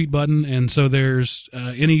Press tweet button, and so there's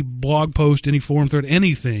any blog post, any forum thread,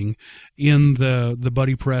 anything in the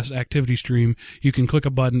Buddy Press activity stream, you can click a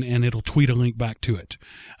button and it'll tweet a link back to it.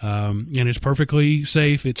 And it's perfectly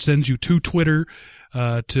safe. It sends you to Twitter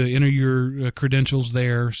to enter your credentials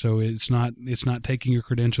there, so it's not taking your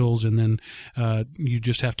credentials, and then you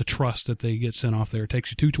just have to trust that they get sent off there. It takes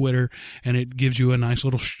you to Twitter, and it gives you a nice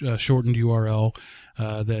little shortened URL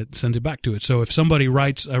that sends it back to it. So if somebody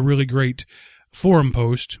writes a really great forum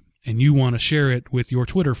post and you want to share it with your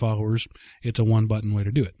Twitter followers, it's a one-button way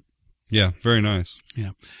to do it. Yeah, very nice.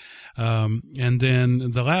 Yeah. And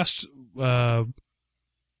then the last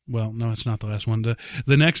well, no, it's not the last one. The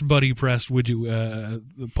next Buddy Press widget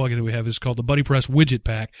the plugin that we have is called the Buddy Press Widget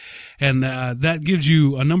Pack, and that gives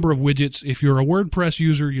you a number of widgets. If you're a WordPress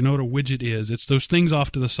user, you know what a widget is. It's those things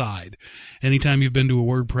off to the side. Anytime you've been to a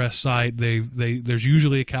WordPress site, there's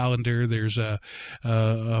usually a calendar. There's all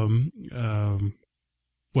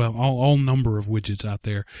number of widgets out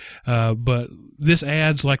there. But this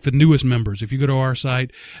adds like the newest members. If you go to our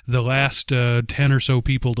site, the last 10 or so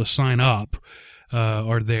people to sign up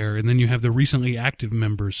are there, and then you have the recently active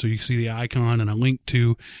members, so you see the icon and a link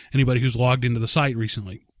to anybody who's logged into the site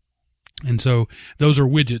recently. And so those are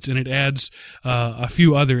widgets, and it adds a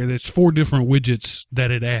few other. There's 4 different widgets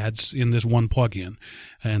that it adds in this one plugin,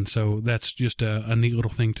 and so that's just a neat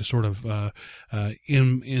little thing to sort of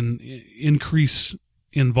increase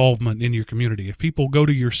involvement in your community. If people go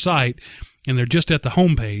to your site and they're just at the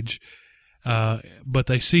home page, but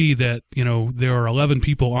they see that there are 11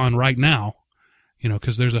 people on right now.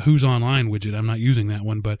 Because there's a Who's Online widget. I'm not using that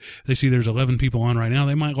one, but they see there's 11 people on right now.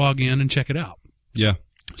 They might log in and check it out. Yeah.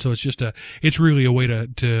 So it's really a way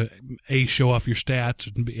to A, show off your stats,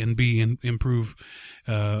 and B, improve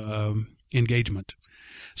engagement.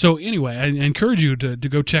 So anyway, I encourage you to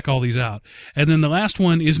go check all these out. And then the last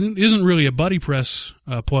one isn't really a Buddy Press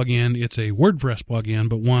plugin. It's a WordPress plugin,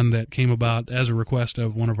 but one that came about as a request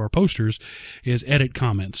of one of our posters is Edit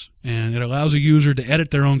Comments. And it allows a user to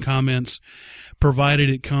edit their own comments, provided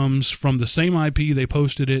it comes from the same IP they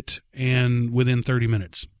posted it and within 30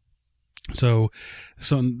 minutes. So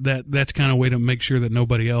that's kind of a way to make sure that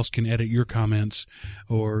nobody else can edit your comments.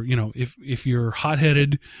 Or, if you're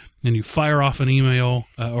hot-headed and you fire off an email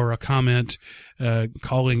or a comment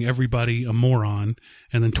calling everybody a moron,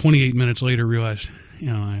 and then 28 minutes later realize,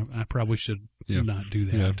 I probably should not do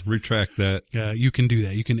that. Yeah, retract that. You can do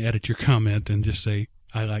that. You can edit your comment and just say,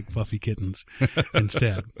 I like fluffy kittens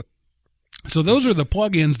instead. So those are the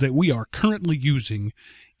plugins that we are currently using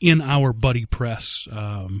in our Buddy Press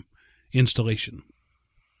installation.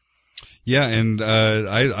 Yeah, and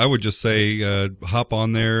I would just say hop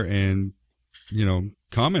on there and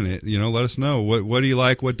comment it. Let us know what do you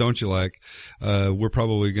like, what don't you like. We're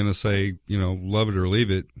probably going to say love it or leave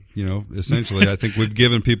it. Essentially, I think we've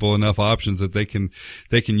given people enough options that they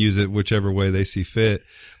can use it whichever way they see fit.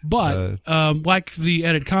 But like the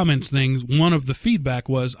edit comments things, one of the feedback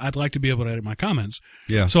was I'd like to be able to edit my comments.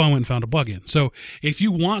 Yeah. So I went and found a plugin. So if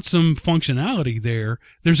you want some functionality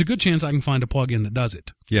there's a good chance I can find a plugin that does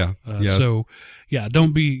it. Yeah. So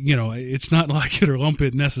don't be, it's not like it or lump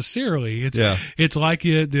it necessarily. It's like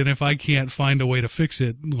it, and if I can't find a way to fix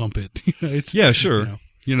it, lump it. Sure.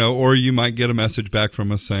 Or you might get a message back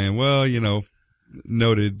from us saying, well,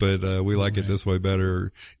 noted, but we like it this way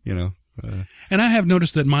better, you know. And I have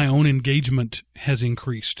noticed that my own engagement has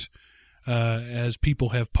increased as people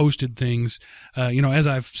have posted things. As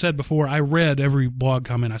I've said before, I read every blog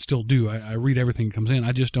comment. I still do. I read everything that comes in.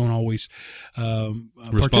 I just don't always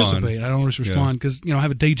participate. I don't always respond because, I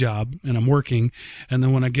have a day job and I'm working. And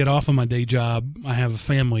then when I get off of my day job, I have a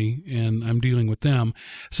family and I'm dealing with them.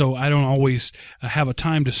 So I don't always have a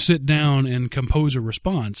time to sit down and compose a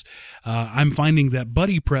response. I'm finding that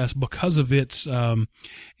Buddy Press, because of its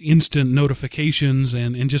instant notifications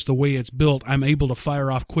and just the way it's built, I'm able to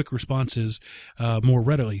fire off quick responses more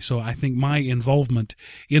readily. So I think my involvement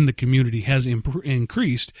in the community has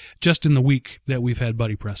increased just in the week that we've had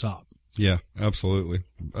Buddy Press up. Yeah, absolutely.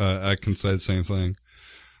 I can say the same thing.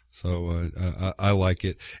 So I like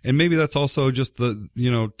it. And maybe that's also just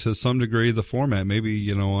to some degree the format.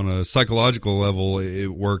 Maybe, on a psychological level, it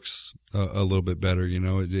works a little bit better.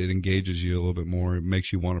 It engages you a little bit more. It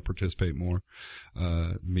makes you want to participate more.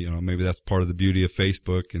 Maybe that's part of the beauty of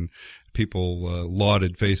Facebook, and people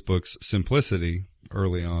lauded Facebook's simplicity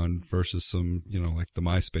early on versus some, like the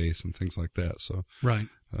MySpace and things like that. So right.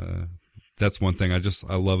 That's one thing I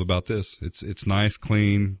love about this. It's nice,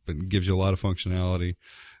 clean, but it gives you a lot of functionality.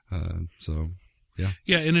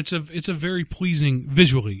 Yeah, and it's a very pleasing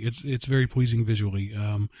visually. It's very pleasing visually.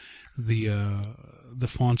 The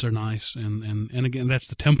fonts are nice, and again, that's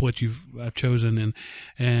the template I've chosen,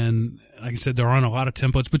 and like I said, there aren't a lot of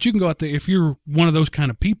templates, but you can go out there if you're one of those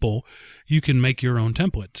kind of people, you can make your own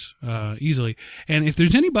templates easily. And if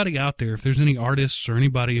there's anybody out there, if there's any artists or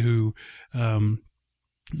anybody who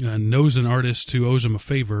knows an artist who owes him a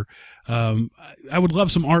favor, I would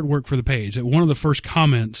love some artwork for the page. One of the first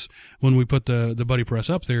comments when we put the Buddy Press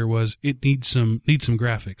up there was it needs some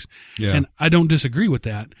graphics. Yeah. And I don't disagree with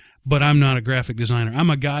that, but I'm not a graphic designer. I'm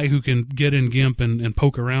a guy who can get in GIMP and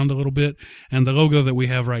poke around a little bit. And the logo that we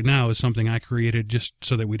have right now is something I created just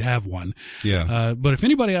so that we'd have one. Yeah. But if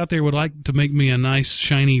anybody out there would like to make me a nice,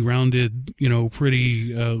 shiny, rounded,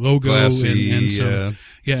 pretty logo Classy, and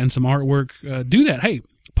some artwork, do that. Hey,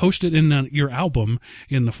 post it in your album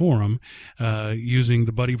in the forum using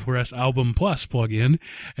the Buddy Press Album Plus plugin,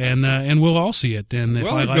 and we'll all see it. And if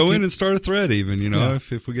I like go in and start a thread, even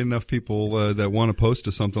if we get enough people that want to post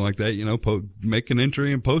to something like that, make an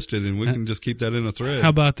entry and post it, and we can just keep that in a thread. How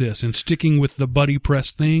about this? And sticking with the Buddy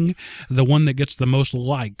Press thing, the one that gets the most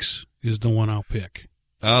likes is the one I'll pick.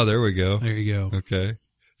 Oh, there we go. There you go. Okay,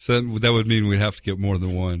 so that would mean we'd have to get more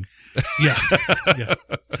than one. Yeah.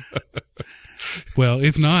 Well,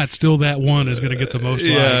 if not, still that one is going to get the most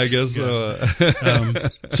likes. Yeah, I guess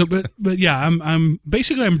so. But yeah, I'm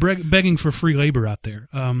begging for free labor out there.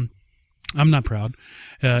 I'm not proud.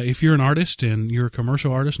 If you're an artist and you're a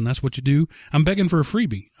commercial artist and that's what you do, I'm begging for a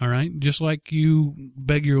freebie. All right. Just like you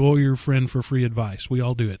beg your lawyer friend for free advice. We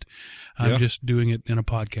all do it. I'm just doing it in a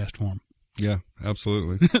podcast form. Yeah,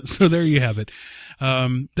 absolutely. So there you have it.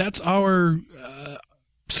 That's our,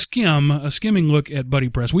 skimming look at Buddy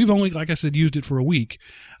Press. We've only, like I said, used it for a week,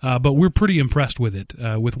 but we're pretty impressed with it,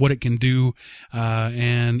 with what it can do,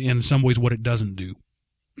 and in some ways what it doesn't do.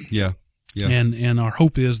 Yeah. Yeah. And our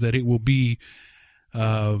hope is that it will be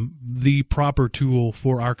the proper tool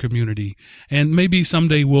for our community. And maybe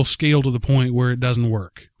someday we'll scale to the point where it doesn't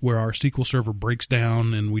work, where our SQL server breaks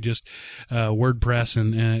down and we just WordPress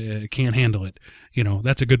and can't handle it.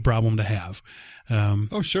 That's a good problem to have.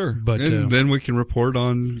 Oh, sure. But then we can report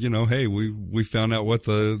on, hey, we found out what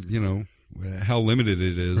the, how limited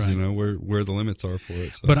it is, right. Where the limits are for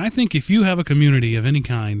it. So. But I think if you have a community of any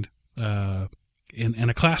kind,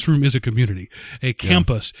 and a classroom is a community, a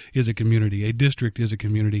campus is a community, a district is a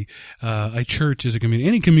community, a church is a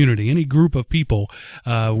community, any group of people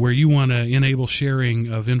where you want to enable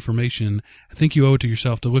sharing of information, I think you owe it to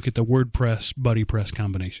yourself to look at the WordPress Buddy Press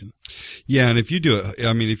combination. Yeah, and if you do it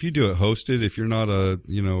hosted, if you're not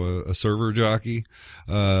a server jockey,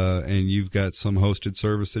 and you've got some hosted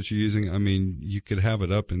service that you're using, you could have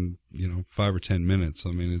it up in 5 or 10 minutes.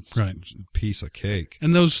 It's right. A piece of cake.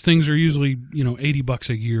 And those things are usually $80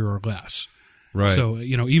 a year or less. Right. So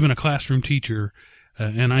even a classroom teacher.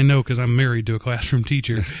 And I know because I'm married to a classroom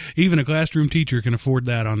teacher. Even a classroom teacher can afford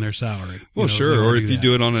that on their salary. Well, sure. Or if you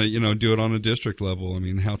do it on a district level.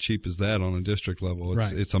 How cheap is that on a district level?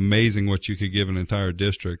 It's amazing what you could give an entire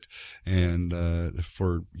district, and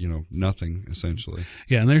for nothing essentially.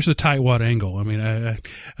 Yeah, and there's a tightwad angle.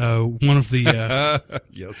 One of the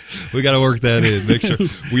yes, we got to work that in. Make sure.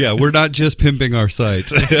 We're not just pimping our site.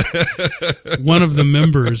 One of the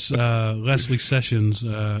members, Leslie Sessions,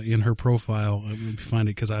 in her profile. Find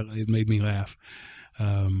it because it made me laugh.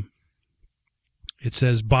 It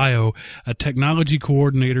says bio, a technology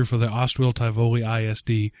coordinator for the Ostwell Tivoli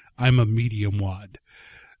ISD. I'm a medium wad.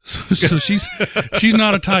 So she's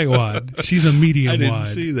not a tightwad. She's a medium wad. I didn't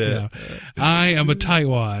see that. Yeah. I am a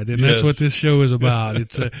tightwad, and that's what this show is about.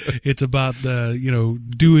 It's about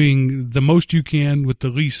doing the most you can with the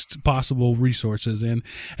least possible resources. And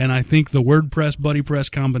I think the WordPress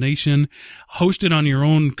BuddyPress combination, hosted on your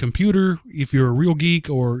own computer, if you're a real geek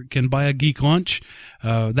or can buy a geek lunch,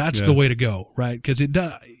 that's the way to go, right? Because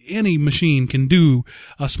any machine can do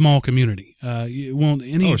a small community.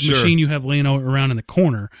 Any machine you have laying around in the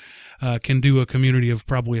corner can do a community of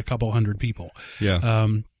probably a couple hundred people. Yeah.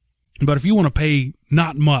 But if you want to pay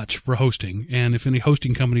not much for hosting, and if any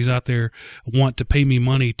hosting companies out there want to pay me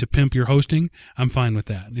money to pimp your hosting, I'm fine with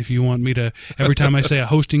that. If you want me to, every time I say a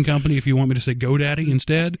hosting company, if you want me to say GoDaddy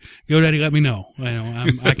instead, GoDaddy, let me know.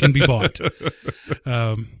 I can be bought.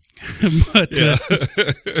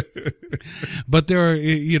 But there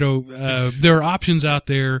are, there are options out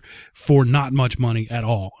there for not much money at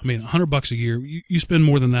all. I mean, $100 a year, you spend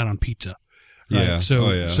more than that on pizza. Right?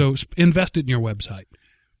 Yeah. So invest it in your website.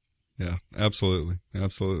 Yeah, absolutely.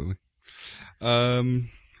 Absolutely.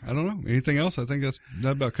 I don't know. Anything else? I think that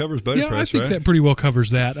about covers BuddyPress, right? Yeah, I think that pretty well covers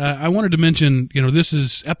that. I wanted to mention, this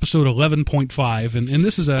is episode 11.5, and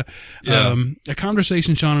this is a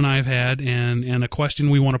conversation Sean and I have had, and a question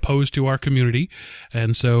we want to pose to our community.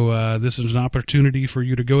 And so this is an opportunity for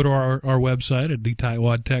you to go to our website at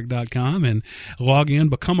thetightwadtech.com and log in,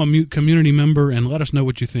 become a community member, and let us know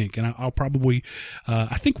what you think. And I'll probably,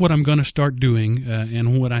 I think what I'm going to start doing,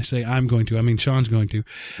 and when I say I'm going to, I mean Sean's going to,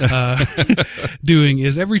 doing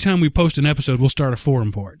is every time we post an episode, we'll start a forum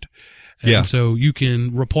for it. And so you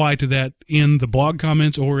can reply to that in the blog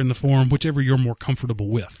comments or in the forum, whichever you're more comfortable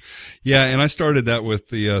with. Yeah, and I started that with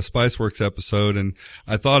the Spiceworks episode, and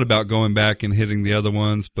I thought about going back and hitting the other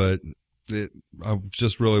ones, but I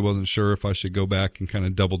just really wasn't sure if I should go back and kind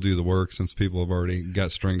of double do the work since people have already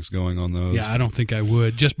got strings going on those. Yeah, I don't think I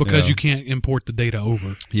would, just because you can't import the data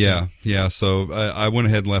over. Yeah. So I went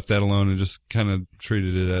ahead and left that alone and just kind of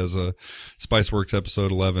treated it as a Spiceworks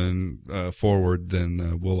episode 11 forward.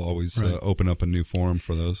 Then we'll always open up a new forum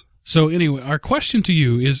for those. So anyway, our question to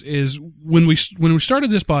you is when we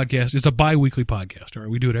started this podcast, it's a bi-weekly podcast. All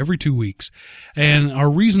right, we do it every 2 weeks, and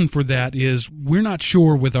our reason for that is we're not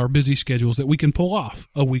sure with our busy schedules that we can pull off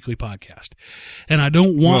a weekly podcast, and I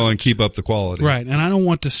don't want and keep up the quality, right? And I don't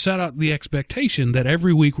want to set up the expectation that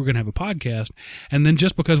every week we're going to have a podcast, and then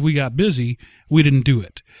just because we got busy, we didn't do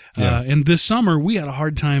it. And this summer we had a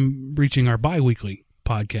hard time reaching our bi-weekly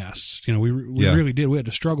podcasts. We really did. We had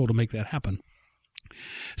to struggle to make that happen.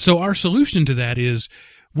 So our solution to that is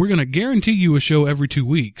we're going to guarantee you a show every 2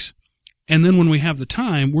 weeks. And then when we have the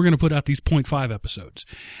time, we're going to put out these 0.5 episodes.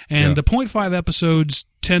 And the 0.5 episodes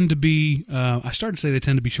tend to be, I started to say they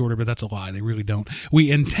tend to be shorter, but that's a lie. They really don't. We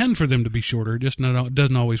intend for them to be shorter. Just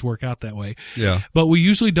doesn't always work out that way. Yeah. But we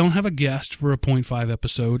usually don't have a guest for a 0.5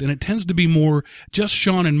 episode. And it tends to be more just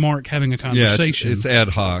Sean and Mark having a conversation. Yeah, it's ad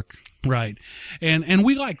hoc. Right. And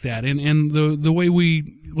we like that. And the way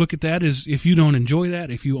we look at that is if you don't enjoy that,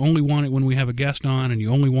 if you only want it when we have a guest on and you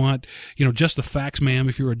only want, just the facts, ma'am,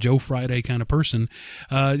 if you're a Joe Friday kind of person,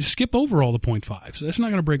 skip over all the 0.5. So that's not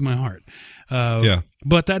going to break my heart.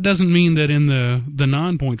 But that doesn't mean that in the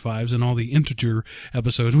non-0.5s and all the integer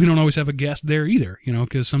episodes, we don't always have a guest there either,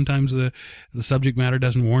 because sometimes the subject matter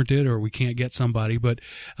doesn't warrant it or we can't get somebody. But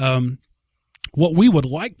what we would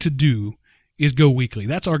like to do is go weekly.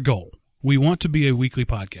 That's our goal. We want to be a weekly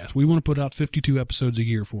podcast. We want to put out 52 episodes a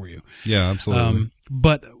year for you. Yeah, absolutely.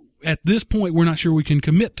 But at this point, we're not sure we can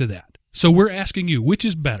commit to that. So we're asking you, which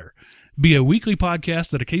is better? Be a weekly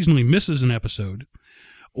podcast that occasionally misses an episode,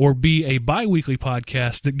 or be a bi-weekly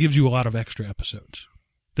podcast that gives you a lot of extra episodes?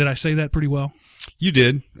 Did I say that pretty well? You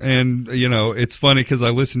did. And, it's funny because I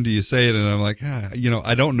listened to you say it and I'm like,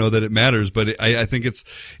 I don't know that it matters, but I think it's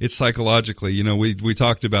psychologically, we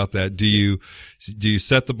talked about that. Do you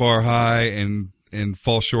set the bar high and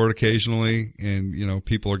fall short occasionally and,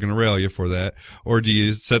 people are going to rail you for that? Or do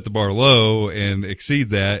you set the bar low and exceed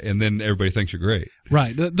that and then everybody thinks you're great?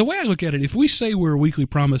 Right. The way I look at it, if we say we're a weekly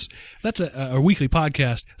promise, that's a weekly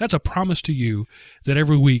podcast, that's a promise to you that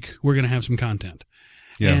every week we're going to have some content.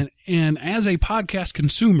 Yeah. And as a podcast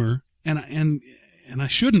consumer, and I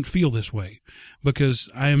shouldn't feel this way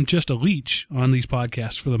because I am just a leech on these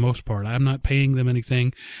podcasts for the most part. I'm not paying them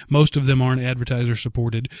anything. Most of them aren't advertiser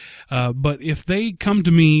supported. But if they come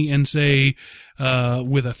to me and say,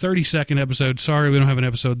 with a 30-second episode, sorry, we don't have an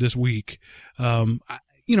episode this week,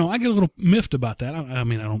 I get a little miffed about that. I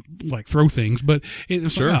mean, I don't like throw things, but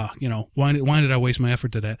it's Sure. like, why did I waste my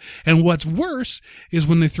effort to that? And what's worse is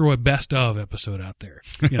when they throw a best of episode out there.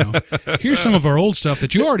 Here's some of our old stuff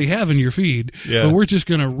that you already have in your feed, Yeah. but we're just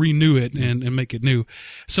going to renew it and make it new.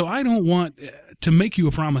 So I don't want to make you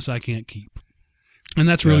a promise I can't keep. And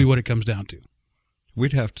that's really what it comes down to.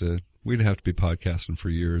 We'd have to be podcasting for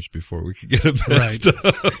years before we could get a best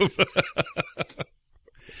of.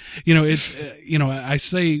 It's, I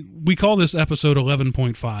say we call this episode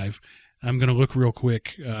 11.5. I'm going to look real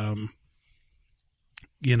quick, in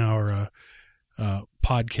our,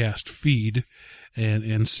 podcast feed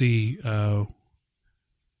and see, How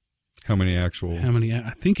many actual?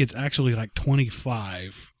 I think it's actually like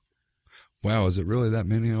 25. Wow, is it really that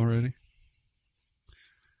many already?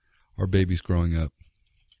 Our baby's growing up.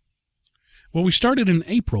 Well, we started in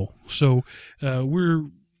April, so, we're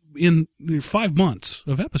in 5 months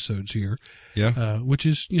of episodes here. Yeah. Which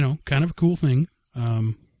is, kind of a cool thing.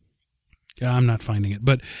 I'm not finding it.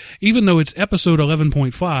 But even though it's episode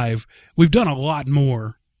 11.5, we've done a lot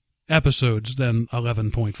more episodes than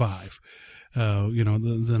 11.5.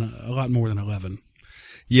 Than a lot more than 11.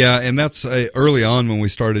 Yeah, and that's early on when we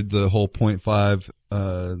started the whole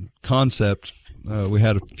 0.5 concept. We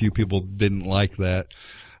had a few people didn't like that.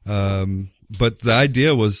 But the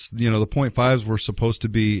idea was, the 0.5s were supposed to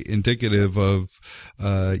be indicative of,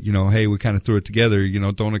 hey, we kind of threw it together.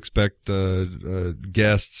 Don't expect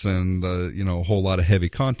guests and a whole lot of heavy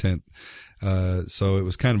content. So it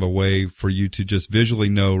was kind of a way for you to just visually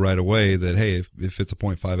know right away that, hey, if it's a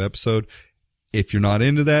 0.5 episode, if you're not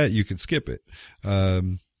into that, you can skip it.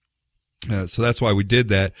 So that's why we did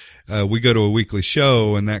that. We go to a weekly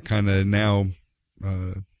show, and that kind of now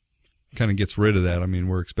kind of gets rid of that. I mean,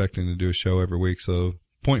 we're expecting to do a show every week, so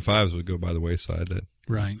 0.5s would go by the wayside.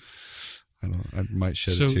 Right. I might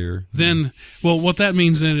shed a tear. Then, what that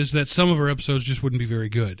means then is that some of our episodes just wouldn't be very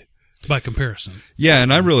good by comparison. Yeah,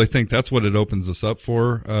 and I really think that's what it opens us up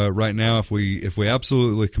for right now. If we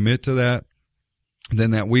absolutely commit to that,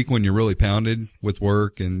 then that week when you're really pounded with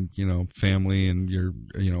work and family and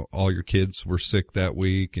all your kids were sick that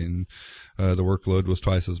week and the workload was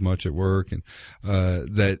twice as much at work, and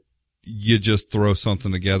that you just throw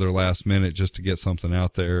something together last minute just to get something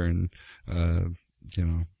out there, and I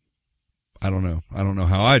don't know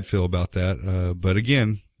how I'd feel about that, but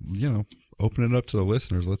again, open it up to the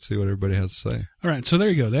listeners. Let's see what everybody has to say. All right, so there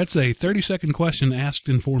you go. That's a 30-second question asked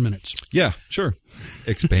in 4 minutes. Yeah, sure.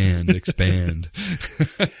 Expand.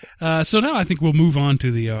 So now I think we'll move on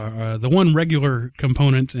to the one regular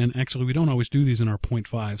component, and actually we don't always do these in our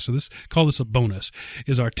 0.5, so call this a bonus,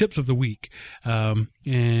 is our tips of the week.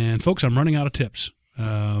 And folks, I'm running out of tips.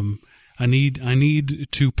 I need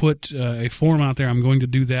to put a form out there. I'm going to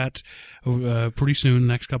do that pretty soon.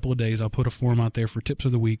 Next couple of days, I'll put a form out there for tips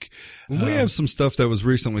of the week. Well, we have some stuff that was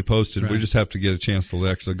recently posted. Right. We just have to get a chance to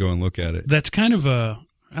actually go and look at it. That's kind of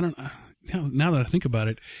now that I think about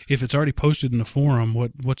it, if it's already posted in the forum,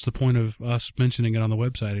 what's the point of us mentioning it on the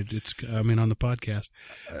website? It's on the podcast.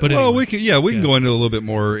 But well, anyway, we can go into a little bit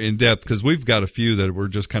more in depth because we've got a few that were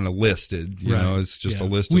just kind of listed. You know, it's just a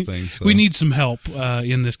list of things. So. We need some help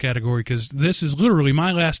in this category because this is literally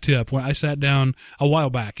my last tip. When I sat down a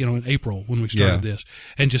while back, in April when we started this,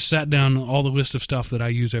 and just sat down all the list of stuff that I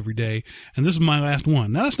use every day, and this is my last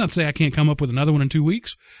one. Now that's not to say I can't come up with another one in 2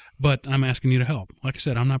 weeks, but I'm asking you to help. Like I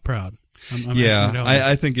said, I'm not proud.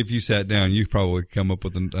 I think if you sat down, you probably come up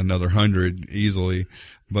with another 100 easily.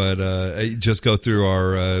 But just go through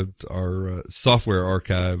our software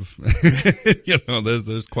archive.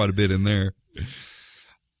 There's quite a bit in there.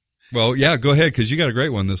 Well, yeah, go ahead because you got a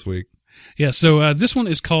great one this week. Yeah, so this one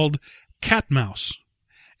is called Cat Mouse.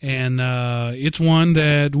 And it's one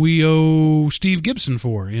that we owe Steve Gibson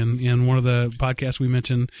for in one of the podcasts we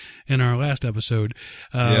mentioned in our last episode.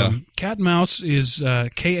 Cat Mouse is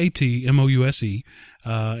KATMOUSE,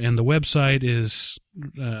 and the website is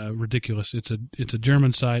ridiculous. It's a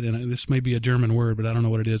German site, and this may be a German word, but I don't know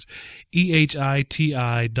what it is.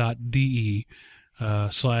 EHITI.de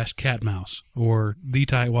 /catmouse or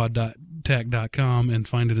thetightwad.tech.com and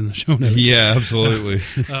find it in the show notes. Yeah, absolutely.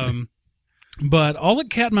 But all that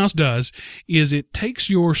Cat Mouse does is it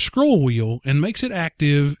takes your scroll wheel and makes it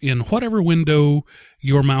active in whatever window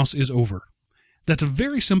your mouse is over. That's a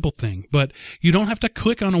very simple thing, but you don't have to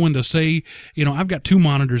click on a window. Say, I've got 2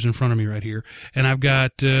 monitors in front of me right here, and I've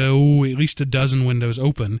got at least a dozen windows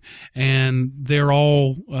open, and they're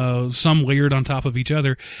all some layered on top of each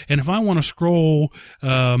other. And if I want to scroll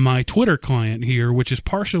my Twitter client here, which is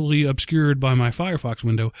partially obscured by my Firefox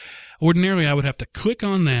window, Ordinarily, I would have to click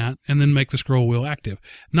on that and then make the scroll wheel active.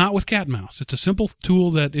 Not with Cat Mouse. It's a simple tool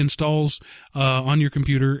that installs on your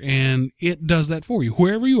computer, and it does that for you.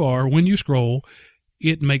 Wherever you are, when you scroll,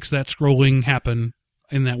 it makes that scrolling happen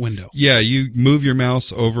in that window. Yeah, you move your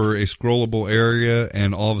mouse over a scrollable area,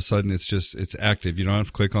 and all of a sudden it's active. You don't have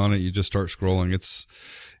to click on it. You just start scrolling.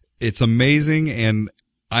 It's amazing, and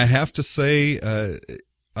I have to say,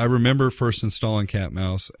 I remember first installing Cat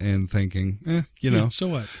Mouse and thinking, so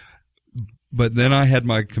what? But then I had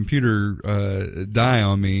my computer die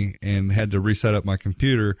on me and had to reset up my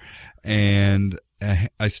computer, and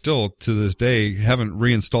I still, to this day, haven't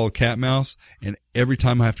reinstalled Cat Mouse, and every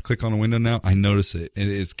time I have to click on a window now, I notice it, and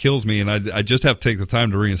it kills me, and I just have to take the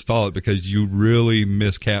time to reinstall it because you really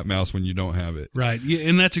miss Cat Mouse when you don't have it. Right, yeah,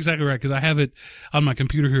 and that's exactly right, because I have it on my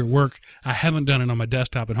computer here at work. I haven't done it on my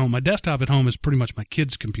desktop at home. My desktop at home is pretty much my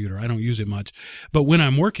kid's computer. I don't use it much, but when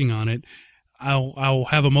I'm working on it, I'll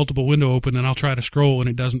have a multiple window open and I'll try to scroll and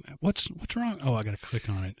it doesn't. What's wrong? Oh, I got to click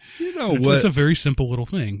on it. You know what? It's a very simple little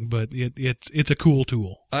thing, but it's a cool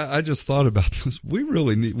tool. I just thought about this.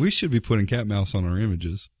 We should be putting Cat Mouse on our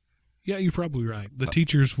images. Yeah, you're probably right. The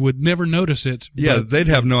teachers would never notice it. Yeah, they'd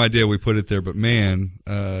have no idea we put it there, but man,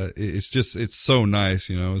 it's so nice,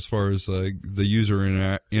 as far as the user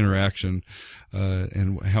interaction,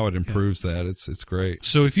 and how it improves that. It's great.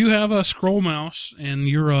 So if you have a scroll mouse and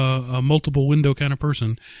you're a multiple window kind of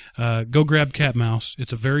person, go grab Cat Mouse.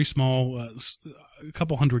 It's a very small, a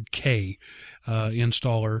couple $100K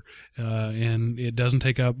installer, and it doesn't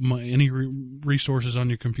take up any resources on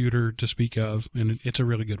your computer to speak of, and it's a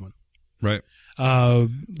really good one. Right.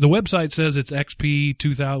 The website says it's XP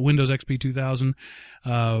 2000, Windows XP 2000.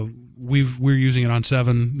 We're using it on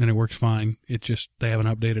 7 and it works fine. It just, they haven't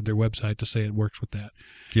updated their website to say it works with that.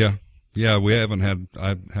 Yeah. Yeah. I haven't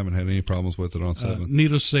had any problems with it on 7.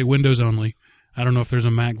 Needless to say, Windows only. I don't know if there's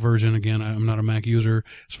a Mac version. Again, I'm not a Mac user.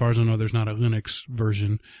 As far as I know, there's not a Linux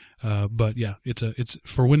version. But yeah, it's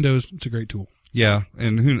for Windows. It's a great tool. Yeah,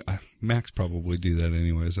 and Macs probably do that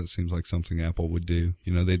anyways. That seems like something Apple would do.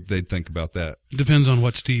 They'd think about that. Depends on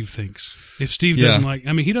what Steve thinks. If Steve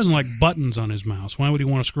doesn't he doesn't like buttons on his mouse. Why would he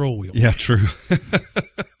want a scroll wheel? Yeah, true.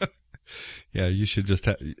 Yeah, you should just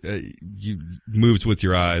have you moves with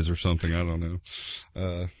your eyes or something. I don't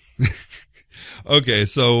know. Okay,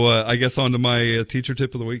 so I guess on to my teacher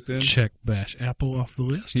tip of the week then. Check Bash Apple off the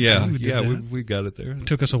list. Yeah, we got it there. It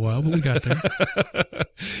took us a while, but we got there.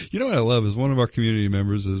 You know what I love is one of our community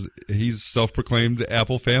members he's self-proclaimed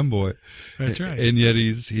Apple fanboy. That's right. And yet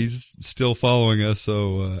he's still following us.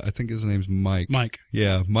 So I think his name's Mike. Mike.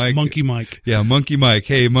 Yeah, Mike. Monkey Mike. Yeah, Monkey Mike.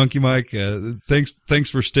 Hey, Monkey Mike. Thanks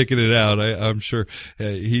for sticking it out. I'm sure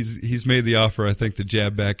he's made the offer. I think to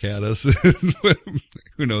jab back at us.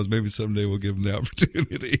 Who knows? Maybe someday we'll give him the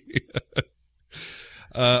opportunity.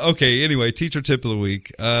 Okay. Anyway, teacher tip of the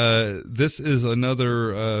week. This is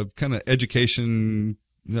another kind of education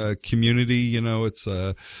community. It's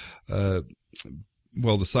the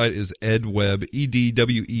site is edweb,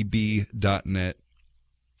 edweb.net.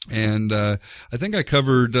 And I think I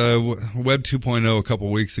covered Web 2.0 a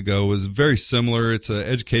couple weeks ago. It was very similar. It's an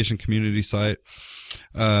education community site.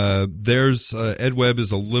 EdWeb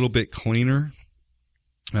is a little bit cleaner.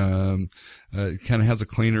 It kind of has a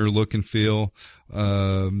cleaner look and feel.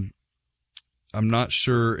 I'm not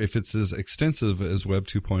sure if it's as extensive as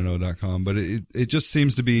web2.0.com, but it just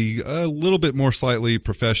seems to be a little bit more slightly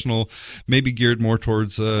professional, maybe geared more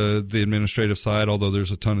towards the administrative side, although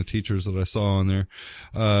there's a ton of teachers that I saw on there.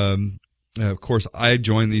 Of course, I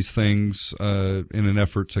joined these things in an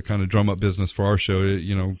effort to kind of drum up business for our show,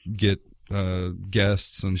 to, get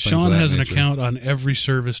guests and things Sean of that has nature. An account on every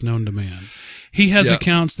service known to man. He has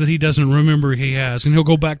accounts that he doesn't remember he has, and he'll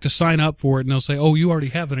go back to sign up for it, and they'll say, "Oh, you already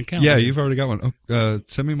have an account." Yeah, you've already got one. Oh,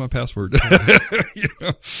 send me my password.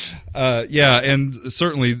 And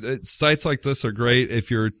certainly sites like this are great if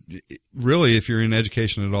you're in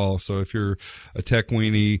education at all. So if you're a tech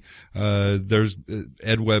weenie, there's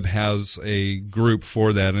EdWeb has a group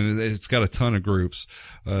for that, and it's got a ton of groups.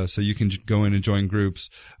 So you can go in and join groups.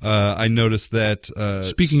 I noticed that.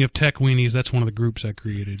 Speaking of tech weenies, that's one of the groups I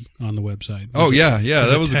created on the website. Oh yeah,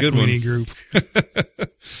 that was a good one. Group.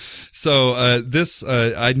 So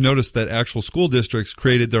I noticed that actual school districts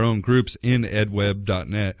created their own groups in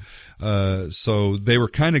edweb.net. So they were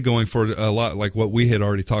kind of going for a lot like what we had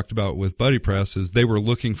already talked about with BuddyPress, is they were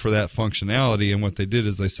looking for that functionality, and what they did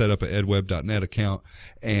is they set up an edweb.net account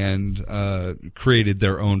and created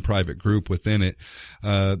their own private group within it.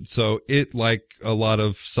 So it, like a lot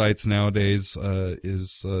of sites nowadays,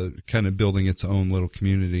 is kind of building its own little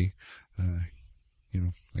community.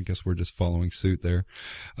 I guess we're just following suit there.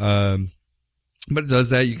 But it does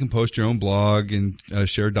that. You can post your own blog and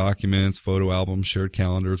share documents, photo albums, shared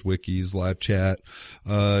calendars, wikis, live chat,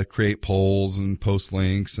 create polls and post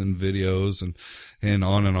links and videos and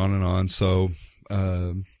on and on and on. So,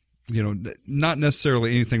 not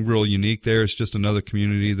necessarily anything real unique there. It's just another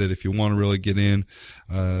community that if you want to really get in,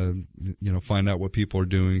 find out what people are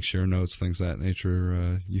doing, share notes, things of that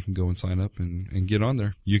nature, you can go and sign up and get on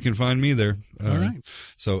there. You can find me there. All right.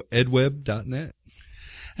 So edweb.net.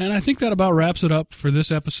 And I think that about wraps it up for this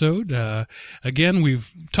episode. Again,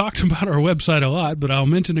 we've talked about our website a lot, but I'll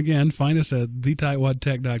mention again, find us at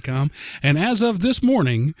thetightwadtech.com. And as of this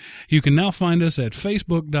morning, you can now find us at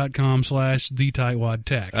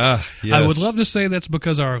facebook.com/thetightwadtech. Yes. I would love to say that's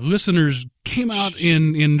because our listeners came out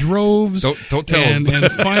in droves. Don't tell them.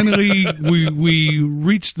 And finally, we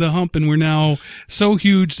reached the hump, and we're now so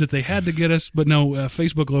huge that they had to get us. But no,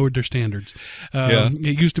 Facebook lowered their standards.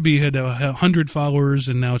 It used to be had 100 followers,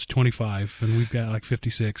 and now it's 25, and we've got like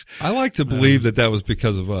 56. I like to believe that was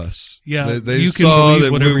because of us. Yeah, they you can saw believe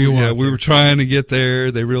that whatever you want. Yeah, we were trying to get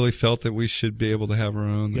there. They really felt that we should be able to have our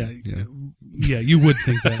own. Yeah, you would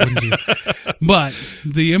think that, wouldn't you? But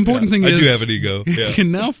the important thing is, I do have an ego. Yeah. You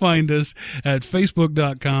can now find us at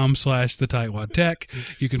facebook.com/thetightwadtech.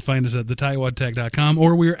 You can find us at thetightwadtech.com,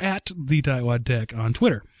 or we're at thetightwadtech on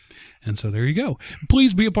Twitter. And so there you go.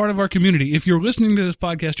 Please be a part of our community. If you're listening to this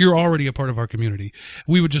podcast, you're already a part of our community.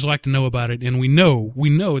 We would just like to know about it, and we know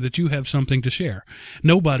that you have something to share.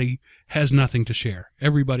 Nobody has nothing to share.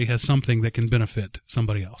 Everybody has something that can benefit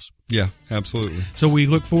somebody else. Yeah, absolutely. So we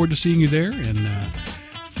look forward to seeing you there, and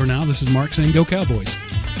for now, this is Mark saying go Cowboys.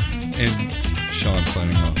 And Sean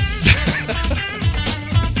signing off.